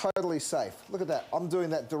feel totally safe. Look at that. I'm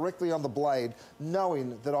doing that directly on the blade,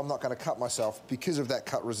 knowing that I'm not going to cut myself because of that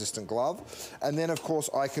cut-resistant glove. And then, of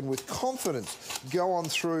course, I can, with confidence, go on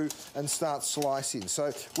through and start slicing.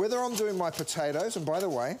 So whether I'm doing my potatoes, and by the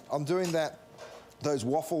way, I'm doing those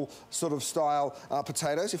waffle sort of style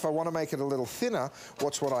potatoes. If I want to make it a little thinner,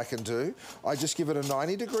 watch what I can do. I just give it a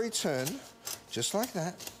 90-degree turn, just like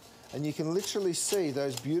that. And you can literally see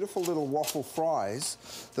those beautiful little waffle fries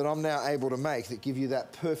that I'm now able to make that give you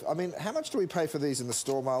that perfect... I mean, how much do we pay for these in the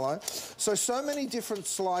store, Marlo? So many different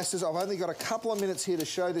slices. I've only got a couple of minutes here to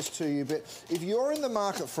show this to you, but if you're in the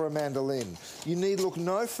market for a mandolin, you need look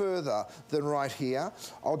no further than right here.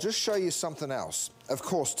 I'll just show you something else. Of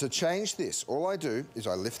course, to change this, all I do is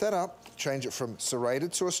I lift that up, change it from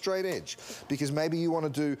serrated to a straight edge, because maybe you want to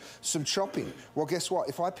do some chopping. Well, guess what?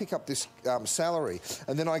 If I pick up this celery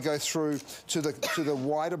and then I go through to the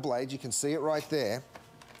wider blade, you can see it right there.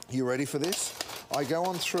 You ready for this? I go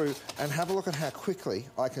on through and have a look at how quickly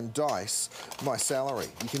I can dice my celery.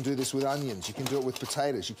 You can do this with onions, you can do it with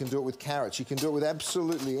potatoes, you can do it with carrots, you can do it with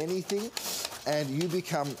absolutely anything, and you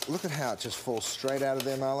become, look at how it just falls straight out of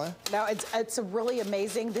there, Marlo. Now, it's really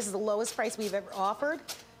amazing. This is the lowest price we've ever offered.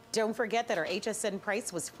 Don't forget that our HSN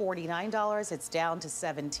price was $49. It's down to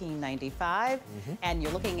 $17.95. And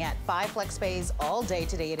you're looking at 5 flex pays all day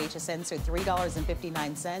today at HSN, so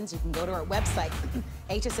 $3.59. You can go to our website,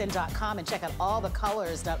 hsn.com, and check out all the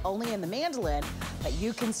colors, not only in the mandolin, but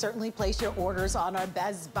you can certainly place your orders on our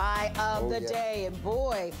Best Buy of the day. And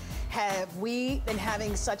boy, have we been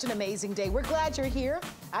having such an amazing day. We're glad you're here.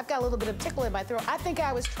 I've got a little bit of tickle in my throat. I think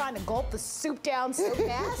I was trying to gulp the soup down so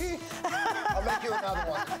fast. I'll make you another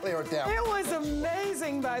one. Clear it down. It was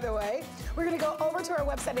amazing, by the way. We're going to go over to our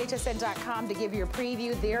website, hsn.com, to give you a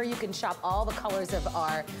preview. There you can shop all the colors of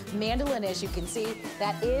our mandolin. As you can see,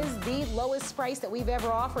 that is the lowest price that we've ever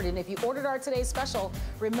offered. And if you ordered our today's special,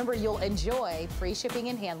 remember you'll enjoy free shipping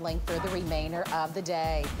and handling for the remainder of the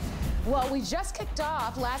day. Well, we just kicked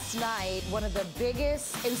off last night one of the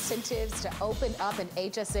biggest incentives to open up an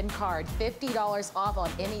HSN card, $50 off on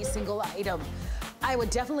any single item. I would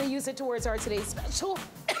definitely use it towards our today's special.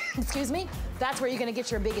 Excuse me. That's where you're going to get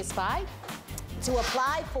your biggest buy. To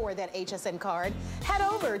apply for that HSN card, head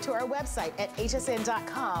over to our website at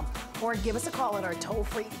hsn.com or give us a call on our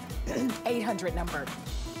toll-free 800 number.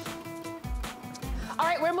 All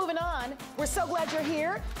right, we're moving on. We're so glad you're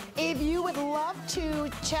here. If you would love to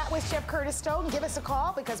chat with Chef Curtis Stone, give us a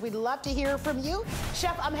call because we'd love to hear from you.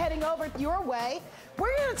 Chef, I'm heading over your way.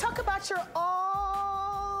 We're going to talk about your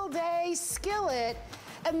all-day skillet.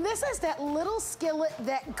 And this is that little skillet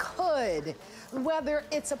that could, whether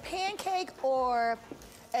it's a pancake or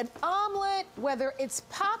an omelet, whether it's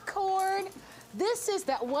popcorn, this is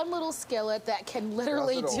that one little skillet that can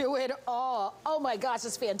literally do it all. Oh my gosh,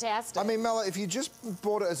 it's fantastic. I mean, Mela, if you just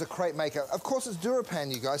bought it as a crepe maker, of course it's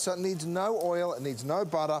DuraPan, you guys, so it needs no oil, it needs no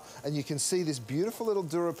butter, and you can see this beautiful little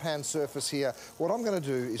DuraPan surface here. What I'm going to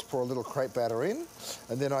do is pour a little crepe batter in,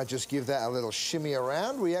 and then I just give that a little shimmy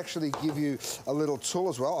around. We actually give you a little tool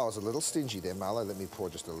as well. I was a little stingy there, Mela. Let me pour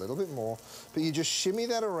just a little bit more. But you just shimmy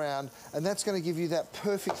that around, and that's going to give you that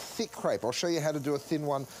perfect thick crepe. I'll show you how to do a thin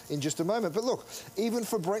one in just a moment. But look, even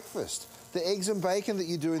for breakfast, the eggs and bacon that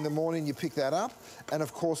you do in the morning, you pick that up, and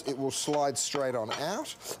of course it will slide straight on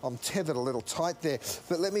out. I'm tethered a little tight there,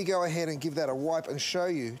 but let me go ahead and give that a wipe and show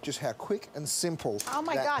you just how quick and simple. Oh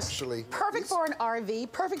my gosh, perfect for an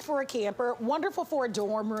RV, perfect for a camper, wonderful for a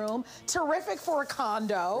dorm room, terrific for a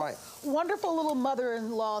condo, right. Wonderful little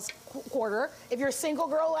mother-in-law's quarter. If you're a single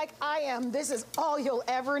girl like I am, this is all you'll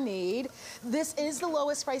ever need. This is the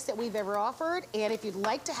lowest price that we've ever offered, and if you'd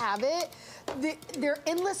like to have it, there are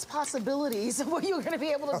endless possibilities of what you're going to be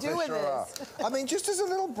able to do with this. I mean, just as a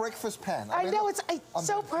little breakfast pan. I know, it's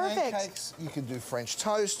so perfect. Pancakes, you can do French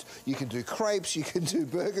toast, you can do crepes, you can do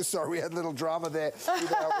burgers. Sorry, we had a little drama there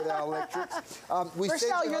with our electrics.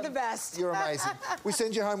 Rochelle, you're the best. You're amazing. We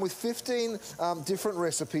send you home with 15 different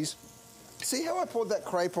recipes. See how I poured that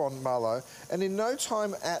crepe on, Marlo? And in no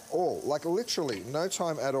time at all, like literally no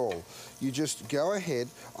time at all, you just go ahead.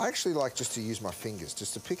 I actually like just to use my fingers,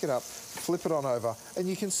 just to pick it up, flip it on over, and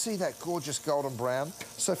you can see that gorgeous golden brown.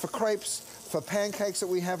 So for crepes, for pancakes that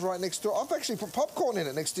we have right next door, I've actually put popcorn in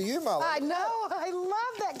it next to you, Marlo. I know, I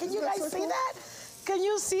love that. Can you guys see that? Can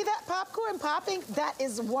you see that popcorn popping? That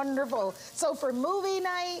is wonderful. So for movie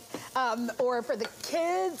night or for the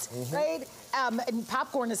kids, right? And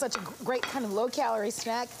popcorn is such a great kind of low-calorie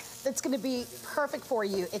snack. That's going to be perfect for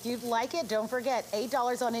you. If you'd like it, don't forget,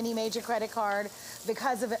 $8 on any major credit card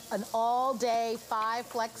because of an all-day 5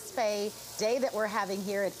 flex pay day that we're having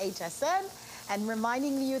here at HSN. And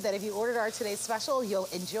reminding you that if you ordered our today's special, you'll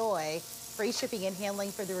enjoy free shipping and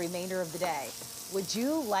handling for the remainder of the day. Would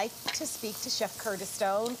you like to speak to Chef Curtis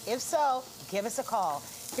Stone? If so, give us a call.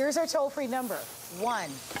 Here's our toll-free number,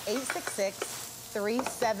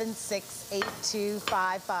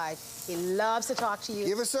 1-866-376-8255. He loves to talk to you.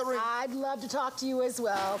 Give us a ring. I'd love to talk to you as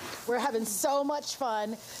well. We're having so much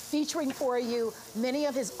fun featuring for you many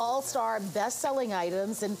of his all-star best-selling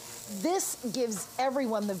items, and this gives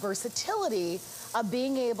everyone the versatility of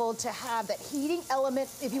being able to have that heating element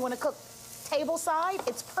if you want to cook table side.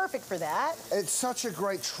 It's perfect for that. It's such a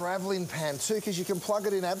great traveling pan too, because you can plug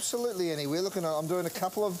it in absolutely anywhere. Look, I'm doing a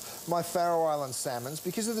couple of my Faroe Island salmons.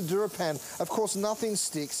 Because of the DuraPan, of course, nothing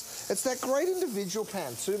sticks. It's that great individual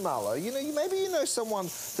pan too, Marlo. You know, maybe you know someone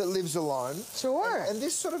that lives alone. Sure. And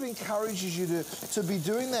this sort of encourages you to be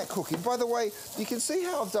doing that cooking. By the way, you can see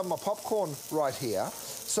how I've done my popcorn right here.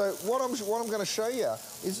 So what I'm going to show you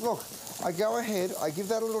is, look, I go ahead, I give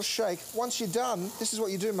that a little shake. Once you're done, this is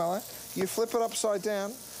what you do, Marlo. You flip it upside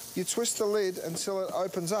down, you twist the lid until it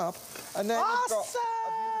opens up, and now you've got a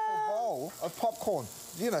beautiful bowl of popcorn.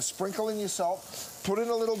 You know, sprinkle in your salt, put in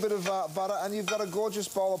a little bit of butter, and you've got a gorgeous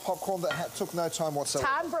bowl of popcorn that took no time whatsoever.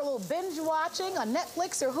 Time for a little binge watching on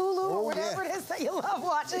Netflix or Hulu or whatever it is that you love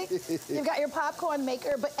watching. You've got your popcorn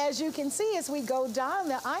maker, but as you can see, as we go down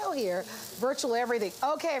the aisle here, virtual everything.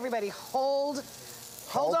 Okay, everybody, hold on.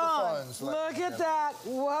 Phones, look at that.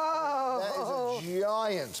 Whoa. That is a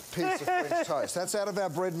giant piece of French toast. That's out of our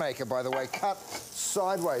bread maker, by the way, cut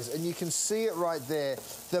sideways. And you can see it right there,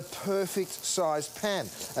 the perfect sized pan.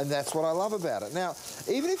 And that's what I love about it. Now,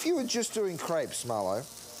 even if you were just doing crepes, Marlo,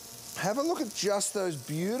 have a look at just those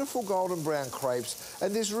beautiful golden brown crepes.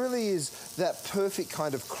 And this really is that perfect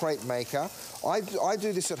kind of crepe maker. I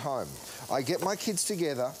do this at home. I get my kids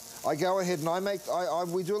together. I go ahead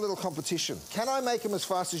and we do a little competition. Can I make them as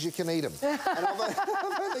fast as you can eat them? And I've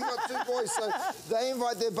only got 2 boys, so they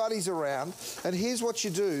invite their buddies around. And here's what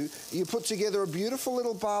you do. You put together a beautiful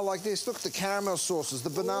little bar like this. Look, the caramel sauces,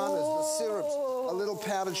 the bananas, the syrups, a little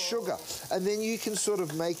powdered sugar. And then you can sort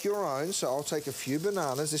of make your own. So I'll take a few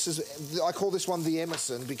bananas. I call this one the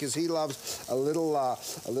Emerson because he loves a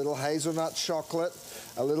little hazelnut chocolate,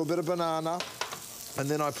 a little bit of banana. And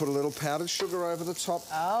then I put a little powdered sugar over the top.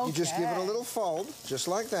 Okay. You just give it a little fold, just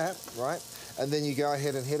like that, right? And then you go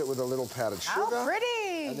ahead and hit it with a little powdered sugar. How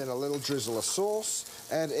pretty! And then a little drizzle of sauce.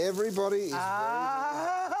 And everybody is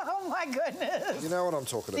oh, my goodness. You know what I'm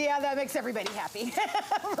talking about. Yeah, that makes everybody happy,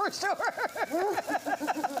 for sure.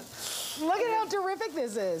 Look at how terrific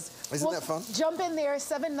this is. Isn't that fun? Jump in there.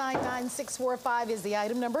 799-645 is the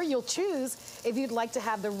item number. You'll choose if you'd like to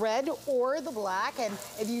have the red or the black. And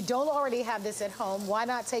if you don't already have this at home, why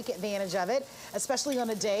not take advantage of it, especially on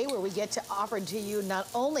a day where we get to offer to you not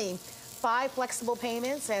only 5 flexible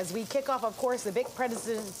payments as we kick off, of course, the big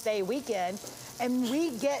President's Day weekend, and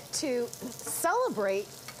we get to celebrate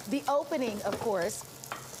the opening, of course,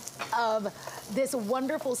 of this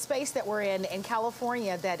wonderful space that we're in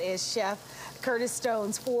California that is Chef Curtis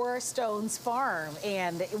Stone's 4 Stones Farm.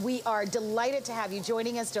 And we are delighted to have you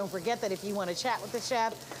joining us. Don't forget that if you want to chat with the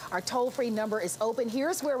chef, our toll-free number is open.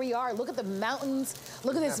 Here's where we are. Look at the mountains.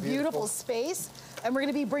 Look at this beautiful space. And we're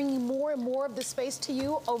going to be bringing more and more of the space to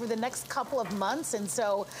you over the next couple of months. And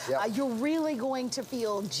so you're really going to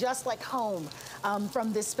feel just like home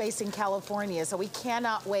from this space in California. So we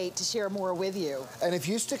cannot wait to share more with you. And if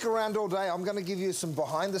you stick around all day, I'm going to give you some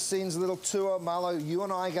behind-the-scenes little tour. Marlo, you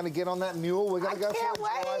and I are going to get on that mule. We're going to go for a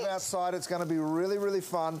drive outside. It's going to be really, really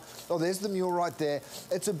fun. Oh, there's the mule right there.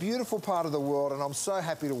 It's a beautiful part of the world, and I'm so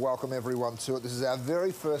happy to welcome everyone to it. This is our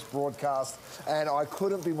very first broadcast, and I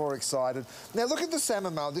couldn't be more excited. Now, look at the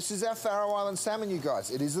salmon, Marlo. This is our Faroe Island salmon, you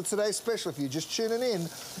guys. It is the Today Special. If you're just tuning in,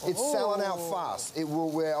 it's selling out fast.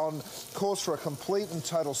 We're on course for a complete and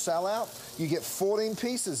total sellout. You get 14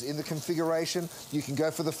 pieces in the configuration. You can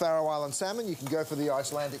go for the Faroe Island salmon, you can go for the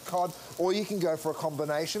Icelandic cod, or you can go for a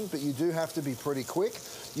combination, but you do have to be pretty quick.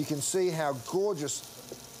 You can see how gorgeous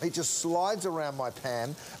It just slides around my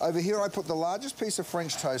pan. Over here, I put the largest piece of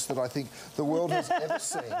French toast that I think the world has ever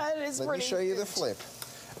seen. Let me show you the flip.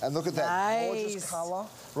 And look at that gorgeous colour,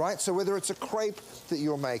 right? So whether it's a crepe that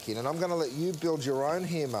you're making, and I'm going to let you build your own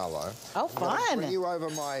here, Marlo. Oh, fun. Bring you over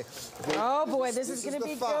my... Oh, boy, this is going to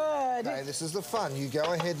be good. Okay, this is the fun. You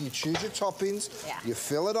go ahead, you choose your toppings, you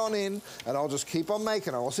fill it on in, and I'll just keep on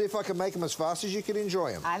making them. I'll see if I can make them as fast as you can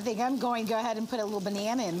enjoy them. I think I'm going to go ahead and put a little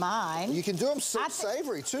banana in mine. You can do them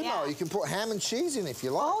savoury too, Marlo. You can put ham and cheese in if you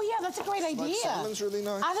like. Oh, yeah, that's a great idea. Like salmon's really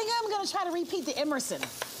nice. I think I'm going to try to repeat the Emerson.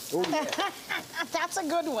 Oh, yeah. That's a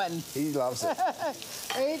good one. He loves it.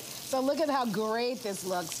 Right? So look at how great this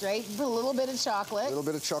looks, right? Put a little bit of chocolate. A little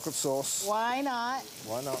bit of chocolate sauce. Why not?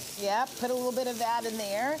 Why not? Yep, put a little bit of that in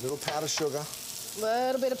there. A little powdered sugar.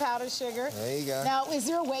 Little bit of powdered sugar. There you go. Now, is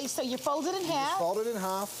there a way, so you fold it in half? Just fold it in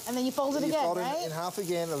half. And then you fold it again, fold right? it in half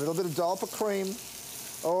again, a little bit of dollop of cream.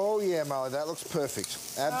 Oh, yeah, Marlo, that looks perfect.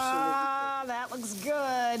 Absolutely. Ah, that looks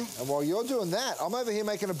good. And while you're doing that, I'm over here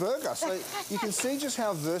making a burger. So you can see just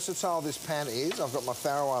how versatile this pan is. I've got my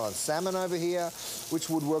Faroe Island salmon over here, which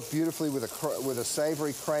would work beautifully with a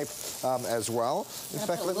savoury crepe as well. In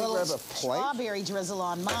fact, let me grab a plate. Strawberry drizzle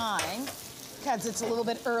on mine, because it's a little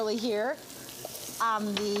bit early here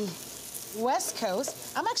on the West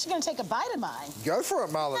Coast. I'm actually going to take a bite of mine. Go for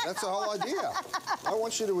it, Marla. That's the whole idea. I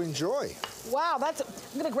want you to enjoy. Wow, I'm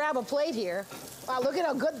going to grab a plate here. Wow, look at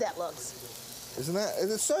how good that looks. Isn't that?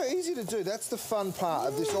 It's so easy to do. That's the fun part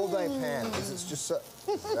of this all-day pan. It's just so...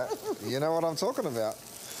 you know what I'm talking about.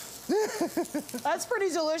 That's pretty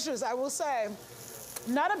delicious, I will say.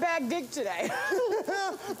 Not a bad gig today.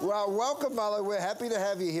 Well, welcome, Marlo. We're happy to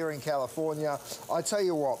have you here in California. I tell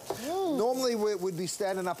you what, normally we'd be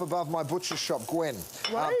standing up above my butcher shop, Gwen.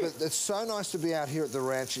 Right. But it's so nice to be out here at the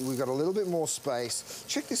ranch. We've got a little bit more space.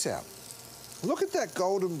 Check this out. Look at that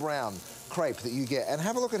golden brown crepe that you get, and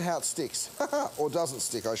have a look at how it sticks. Or doesn't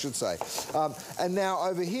stick, I should say. And now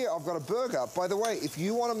over here, I've got a burger. By the way, if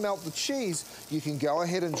you want to melt the cheese, you can go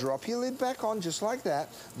ahead and drop your lid back on just like that.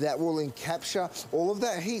 That will encapture all of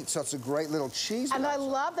that heat, so it's a great little cheese. And I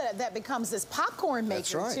love that that becomes this popcorn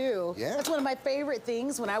maker, too. Yeah. That's one of my favorite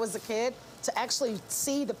things when I was a kid, to actually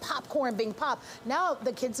see the popcorn being popped. Now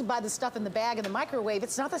the kids who buy the stuff in the bag in the microwave,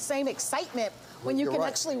 it's not the same excitement when you can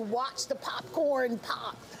actually watch the popcorn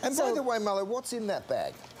pop. And by the way, Marlo, what's in that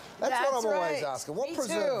bag? That's what I'm always asking. What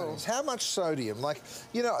preservatives? How much sodium? Like,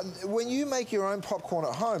 you know, when you make your own popcorn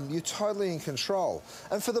at home, you're totally in control.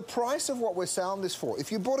 And for the price of what we're selling this for,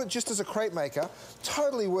 if you bought it just as a crepe maker,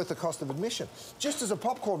 totally worth the cost of admission. Just as a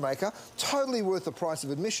popcorn maker, totally worth the price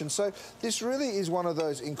of admission. So this really is one of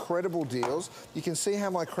those incredible deals. You can see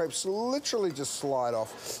how my crepes literally just slide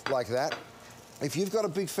off like that. If you've got a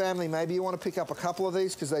big family, maybe you want to pick up a couple of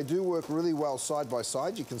these because they do work really well side by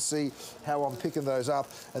side. You can see how I'm picking those up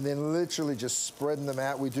and then literally just spreading them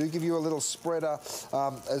out. We do give you a little spreader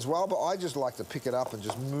as well, but I just like to pick it up and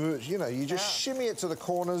just move, you know, you just shimmy it to the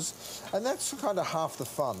corners, and that's kind of half the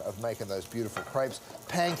fun of making those beautiful crepes.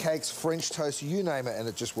 Pancakes, French toast, you name it, and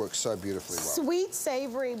it just works so beautifully well. Sweet,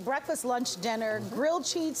 savory, breakfast, lunch, dinner, grilled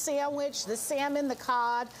cheese sandwich, the salmon, the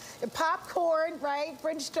cod, the popcorn, right,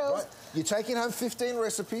 French toast. Right. You're taking home 15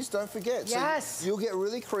 recipes, don't forget. Yes. So you'll get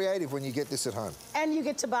really creative when you get this at home. And you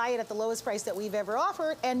get to buy it at the lowest price that we've ever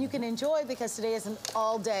offered, and you can enjoy, because today is an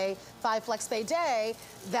all-day 5 flex pay day,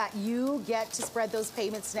 that you get to spread those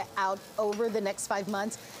payments out over the next 5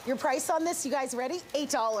 months. Your price on this, you guys ready?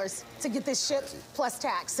 $8 to get this shipped plus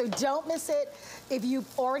tax. So don't miss it. If you've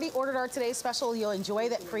already ordered our today's special, you'll enjoy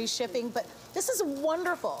that free shipping. But this is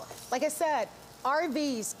wonderful. Like I said,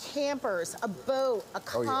 RVs, campers, a boat, a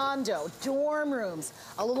condo, dorm rooms,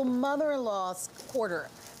 a little mother-in-law's quarter.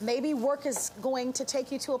 Maybe work is going to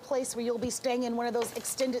take you to a place where you'll be staying in one of those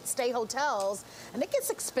extended stay hotels, and it gets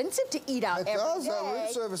expensive to eat out every day. It does. That room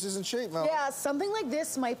service isn't cheap, Mel. Yeah, something like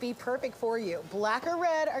this might be perfect for you. Black or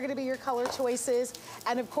red are going to be your color choices.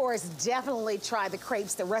 And of course, definitely try the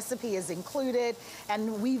crepes. The recipe is included,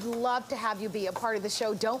 and we'd love to have you be a part of the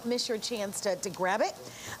show. Don't miss your chance to grab it.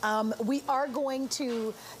 We are going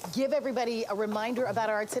to give everybody a reminder about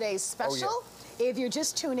our today's special. Oh, yeah. If you're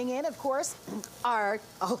just tuning in, of course,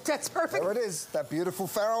 that's perfect. There it is, that beautiful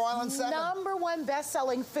Faroe Island salmon. #1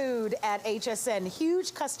 best-selling food at HSN.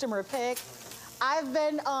 Huge customer pick. I've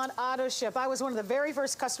been on auto ship. I was one of the very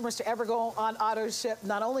first customers to ever go on auto ship,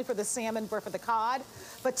 not only for the salmon, but for the cod.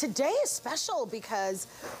 But today is special because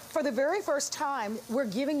for the very first time, we're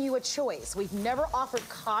giving you a choice. We've never offered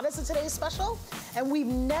cod as a today's special, and we've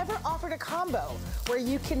never offered a combo where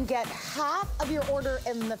you can get half of your order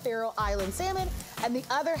in the Faroe Island salmon and the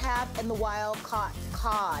other half in the wild caught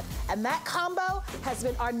cod. And that combo has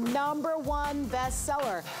been our #1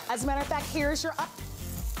 bestseller. As a matter of fact, here's your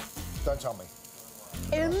Don't tell me.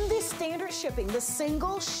 in the standard shipping, the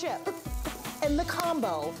single ship and the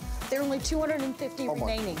combo, there are only 250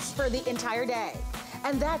 remaining for the entire day.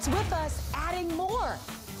 And that's with us adding more.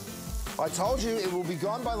 I told you it will be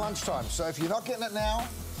gone by lunchtime, so if you're not getting it now.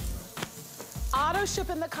 Auto ship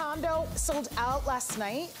in the condo sold out last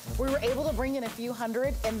night. We were able to bring in a few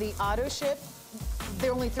hundred in the auto ship.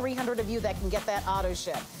 There are only 300 of you that can get that auto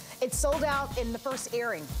ship. It sold out in the first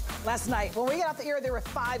airing last night. When we got off the air, there were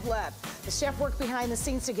 5 left. The chef worked behind the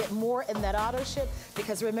scenes to get more in that auto ship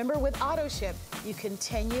because remember, with auto ship, you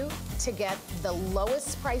continue to get the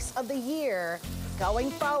lowest price of the year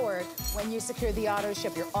going forward when you secure the auto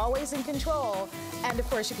ship. You're always in control, and of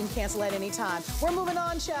course, you can cancel at any time. We're moving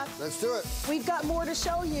on, Chef. Let's do it. We've got more to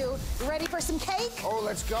show you. Ready for some cake? Oh,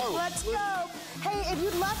 let's go. Let's go. Hey, if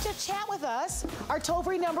you'd love to chat with us, our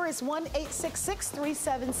toll-free number is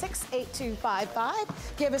 1-866-376-8255.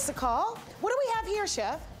 Give us a call. What do we have here,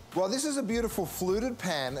 Chef? Well, this is a beautiful fluted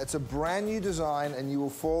pan. It's a brand new design, and you will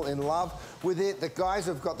fall in love with it. The guys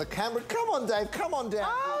have got the camera. Come on, Dave. Come on down.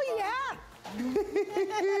 Oh, yeah.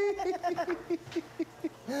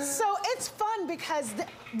 So it's fun because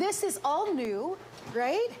this is all new,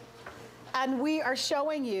 right? And we are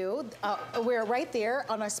showing you, we're right there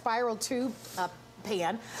on a spiral tube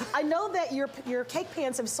pan. I know that your cake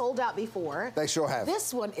pans have sold out before. They sure have.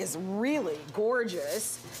 This one is really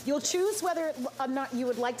gorgeous. You'll choose whether or not you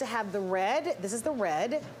would like to have the red. This is the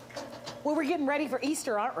red. Well, we're getting ready for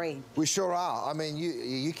Easter, aren't we? We sure are. I mean,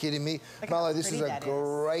 you kidding me? Marlo, this is a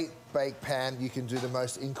great bake pan. You can do the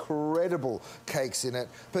most incredible cakes in it.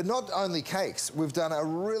 But not only cakes, we've done a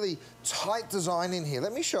really tight design in here.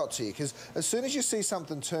 Let me show it to you, because as soon as you see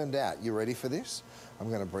something turned out, you ready for this? I'm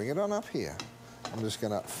going to bring it on up here. I'm just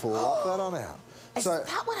going to flop that on out. Is that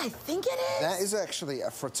what I think it is? That is actually a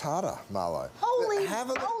frittata, Marlo. Holy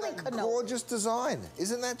canola. Gorgeous design.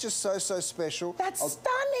 Isn't that just so special? That's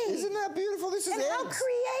stunning. Isn't that beautiful? This is and eggs. How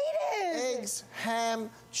creative. Eggs, ham,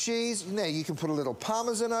 cheese. You know, you can put a little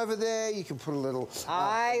parmesan over there. You can put a little...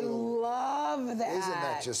 I love that. Isn't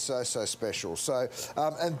that just so special? So,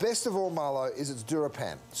 and best of all, Marlo, is it's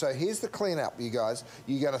DuraPan. So here's the cleanup, you guys.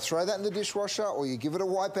 You're going to throw that in the dishwasher or you give it a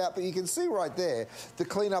wipe out, but you can see right there, the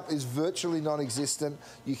cleanup is virtually non-existent.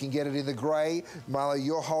 You can get it in the grey. Marlo,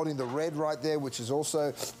 you're holding the red right there, which is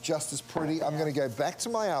also just as pretty. I'm going to go back to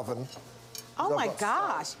my oven. Oh my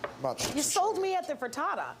gosh. You sold me at the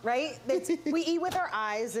frittata, right? We eat with our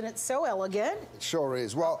eyes and it's so elegant. It sure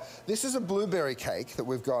is. Well, this is a blueberry cake that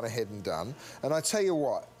we've gone ahead and done. And I tell you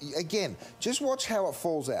what, again, just watch how it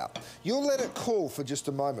falls out. You'll let it cool for just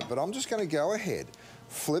a moment, but I'm just going to go ahead,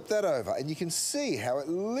 flip that over, and you can see how it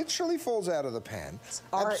literally falls out of the pan.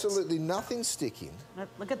 Absolutely nothing sticking.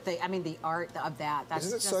 Look at the art of that.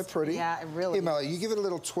 Isn't it so pretty? Yeah, it really is. Here, Marlo, you give it a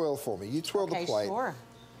little twirl for me. You twirl the plate. Sure.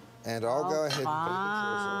 And I'll go ahead and put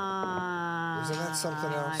it. Isn't that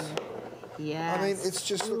something else? Yes. I mean, it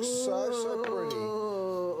just looks so pretty.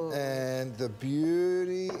 And the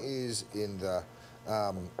beauty is in the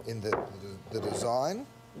design.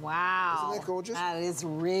 Wow. Isn't that gorgeous? That is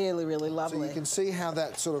really lovely. So you can see how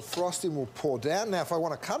that sort of frosting will pour down. Now, if I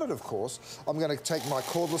want to cut it, of course, I'm going to take my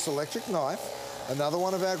cordless electric knife, another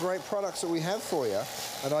one of our great products that we have for you,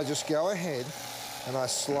 and I just go ahead and I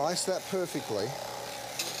slice that perfectly.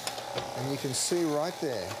 And you can see right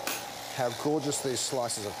there how gorgeous these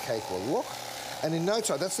slices of cake will look. And in no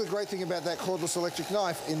time, that's the great thing about that cordless electric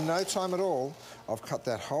knife, in no time at all, I've cut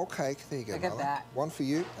that whole cake. There you go, Look at that. One for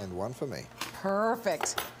you and one for me.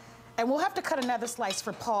 Perfect. And we'll have to cut another slice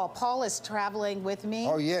for Paul. Paul is traveling with me.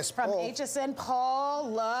 Oh, yes, From Paul. HSN. Paul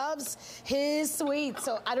loves his sweets.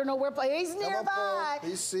 So I don't know where Paul is. He's nearby. Paul.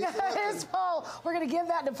 Here's Paul. We're going to give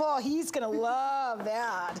that to Paul. He's going to love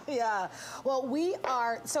that. Yeah. Well, we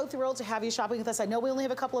are so thrilled to have you shopping with us. I know we only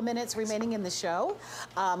have a couple of minutes remaining in the show.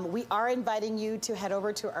 We are inviting you to head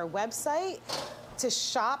over to our website. to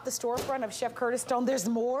shop the storefront of Chef Curtis Stone. There's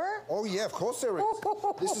more? Oh, yeah, of course there is.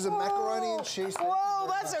 This is a macaroni and cheese. Whoa,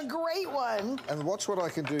 that's a great one. And watch what I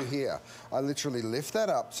can do here. I literally lift that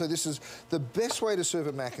up. So this is the best way to serve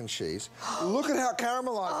a mac and cheese. Look at how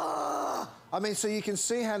caramelized. I mean, so you can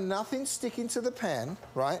see how nothing's sticking to the pan,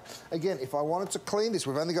 right? Again, if I wanted to clean this,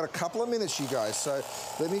 we've only got a couple of minutes, you guys. So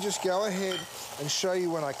let me just go ahead and show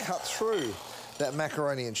you when I cut through that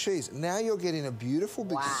macaroni and cheese. Now you're getting a beautiful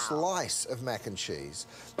big slice of mac and cheese.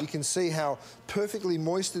 You can see how perfectly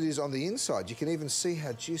moist it is on the inside. You can even see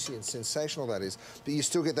how juicy and sensational that is, but you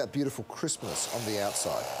still get that beautiful crispness on the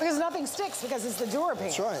outside. Because nothing sticks because it's the DuraPan.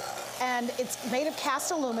 That's right. And it's made of cast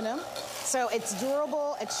aluminum, so it's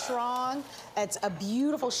durable, it's strong, it's a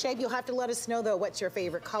beautiful shape. You'll have to let us know, though, what's your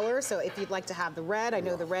favorite color. So if you'd like to have the red, I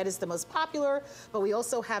know the red is the most popular, but we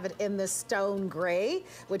also have it in the stone gray,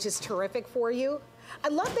 which is terrific for you. I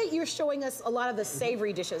love that you're showing us a lot of the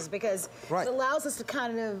savory dishes because it allows us to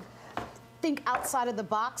kind of think outside of the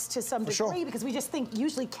box to some degree because we just think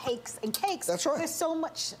usually cakes and cakes. That's right. There's so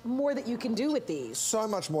much more that you can do with these. So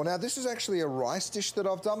much more. Now, this is actually a rice dish that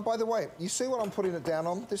I've done. By the way, you see what I'm putting it down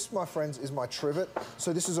on? This, my friends, is my trivet.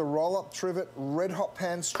 So this is a roll-up trivet, red hot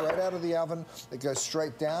pan straight out of the oven. It goes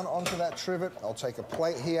straight down onto that trivet. I'll take a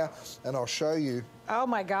plate here and I'll show you. Oh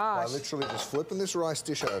my gosh. By literally just flipping this rice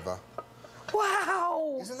dish over.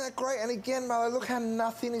 Wow! Isn't that great? And again, Marlo, look how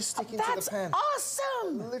nothing is sticking to the pan. That's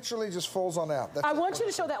awesome! Literally just falls on out. I want you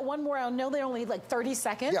to show that one more. I know there are only like 30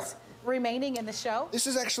 seconds remaining in the show. This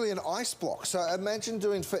is actually an ice block. So imagine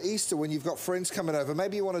doing for Easter when you've got friends coming over.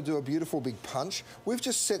 Maybe you want to do a beautiful big punch. We've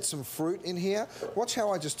just set some fruit in here. Watch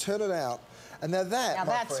how I just turn it out. And now that,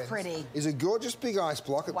 my friends, pretty. is a gorgeous big ice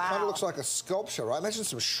block. It kind of looks like a sculpture, right? Imagine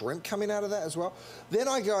some shrimp coming out of that as well. Then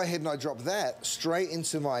I go ahead and I drop that straight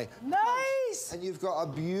into my punch. And you've got a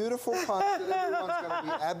beautiful punch that everyone's going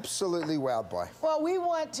to be absolutely wowed by. Well, we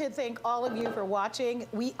want to thank all of you for watching.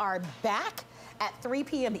 We are back at 3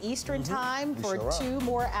 p.m. Eastern time for 2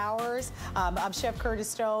 more hours. I'm Chef Curtis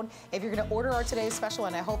Stone. If you're going to order our today's special,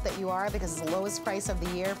 and I hope that you are, because it's the lowest price of the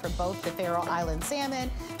year for both the Faroe Island salmon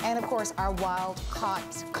and, of course, our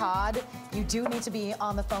wild-caught cod, you do need to be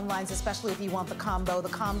on the phone lines, especially if you want the combo. The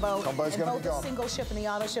combo's going to be gone. Both the single ship and the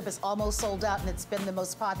auto ship is almost sold out, and it's been the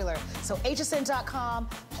most popular. So hsn.com,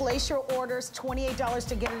 place your orders, $28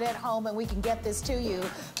 to get it at home, and we can get this to you.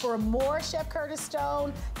 For more Chef Curtis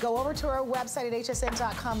Stone, go over to our website at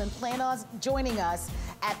hsn.com and plan on joining us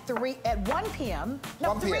at 1 p.m.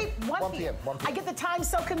 No, 1 p.m. I get the time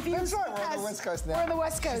so confused. That's right, we're on the West Coast now. We're on the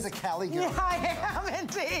West Coast. She's a Cali girl. Yeah, I am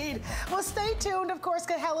indeed. Well, stay tuned, of course,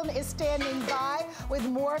 because Helen is standing by with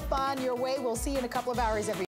more fun your way. We'll see you in a couple of hours, everybody.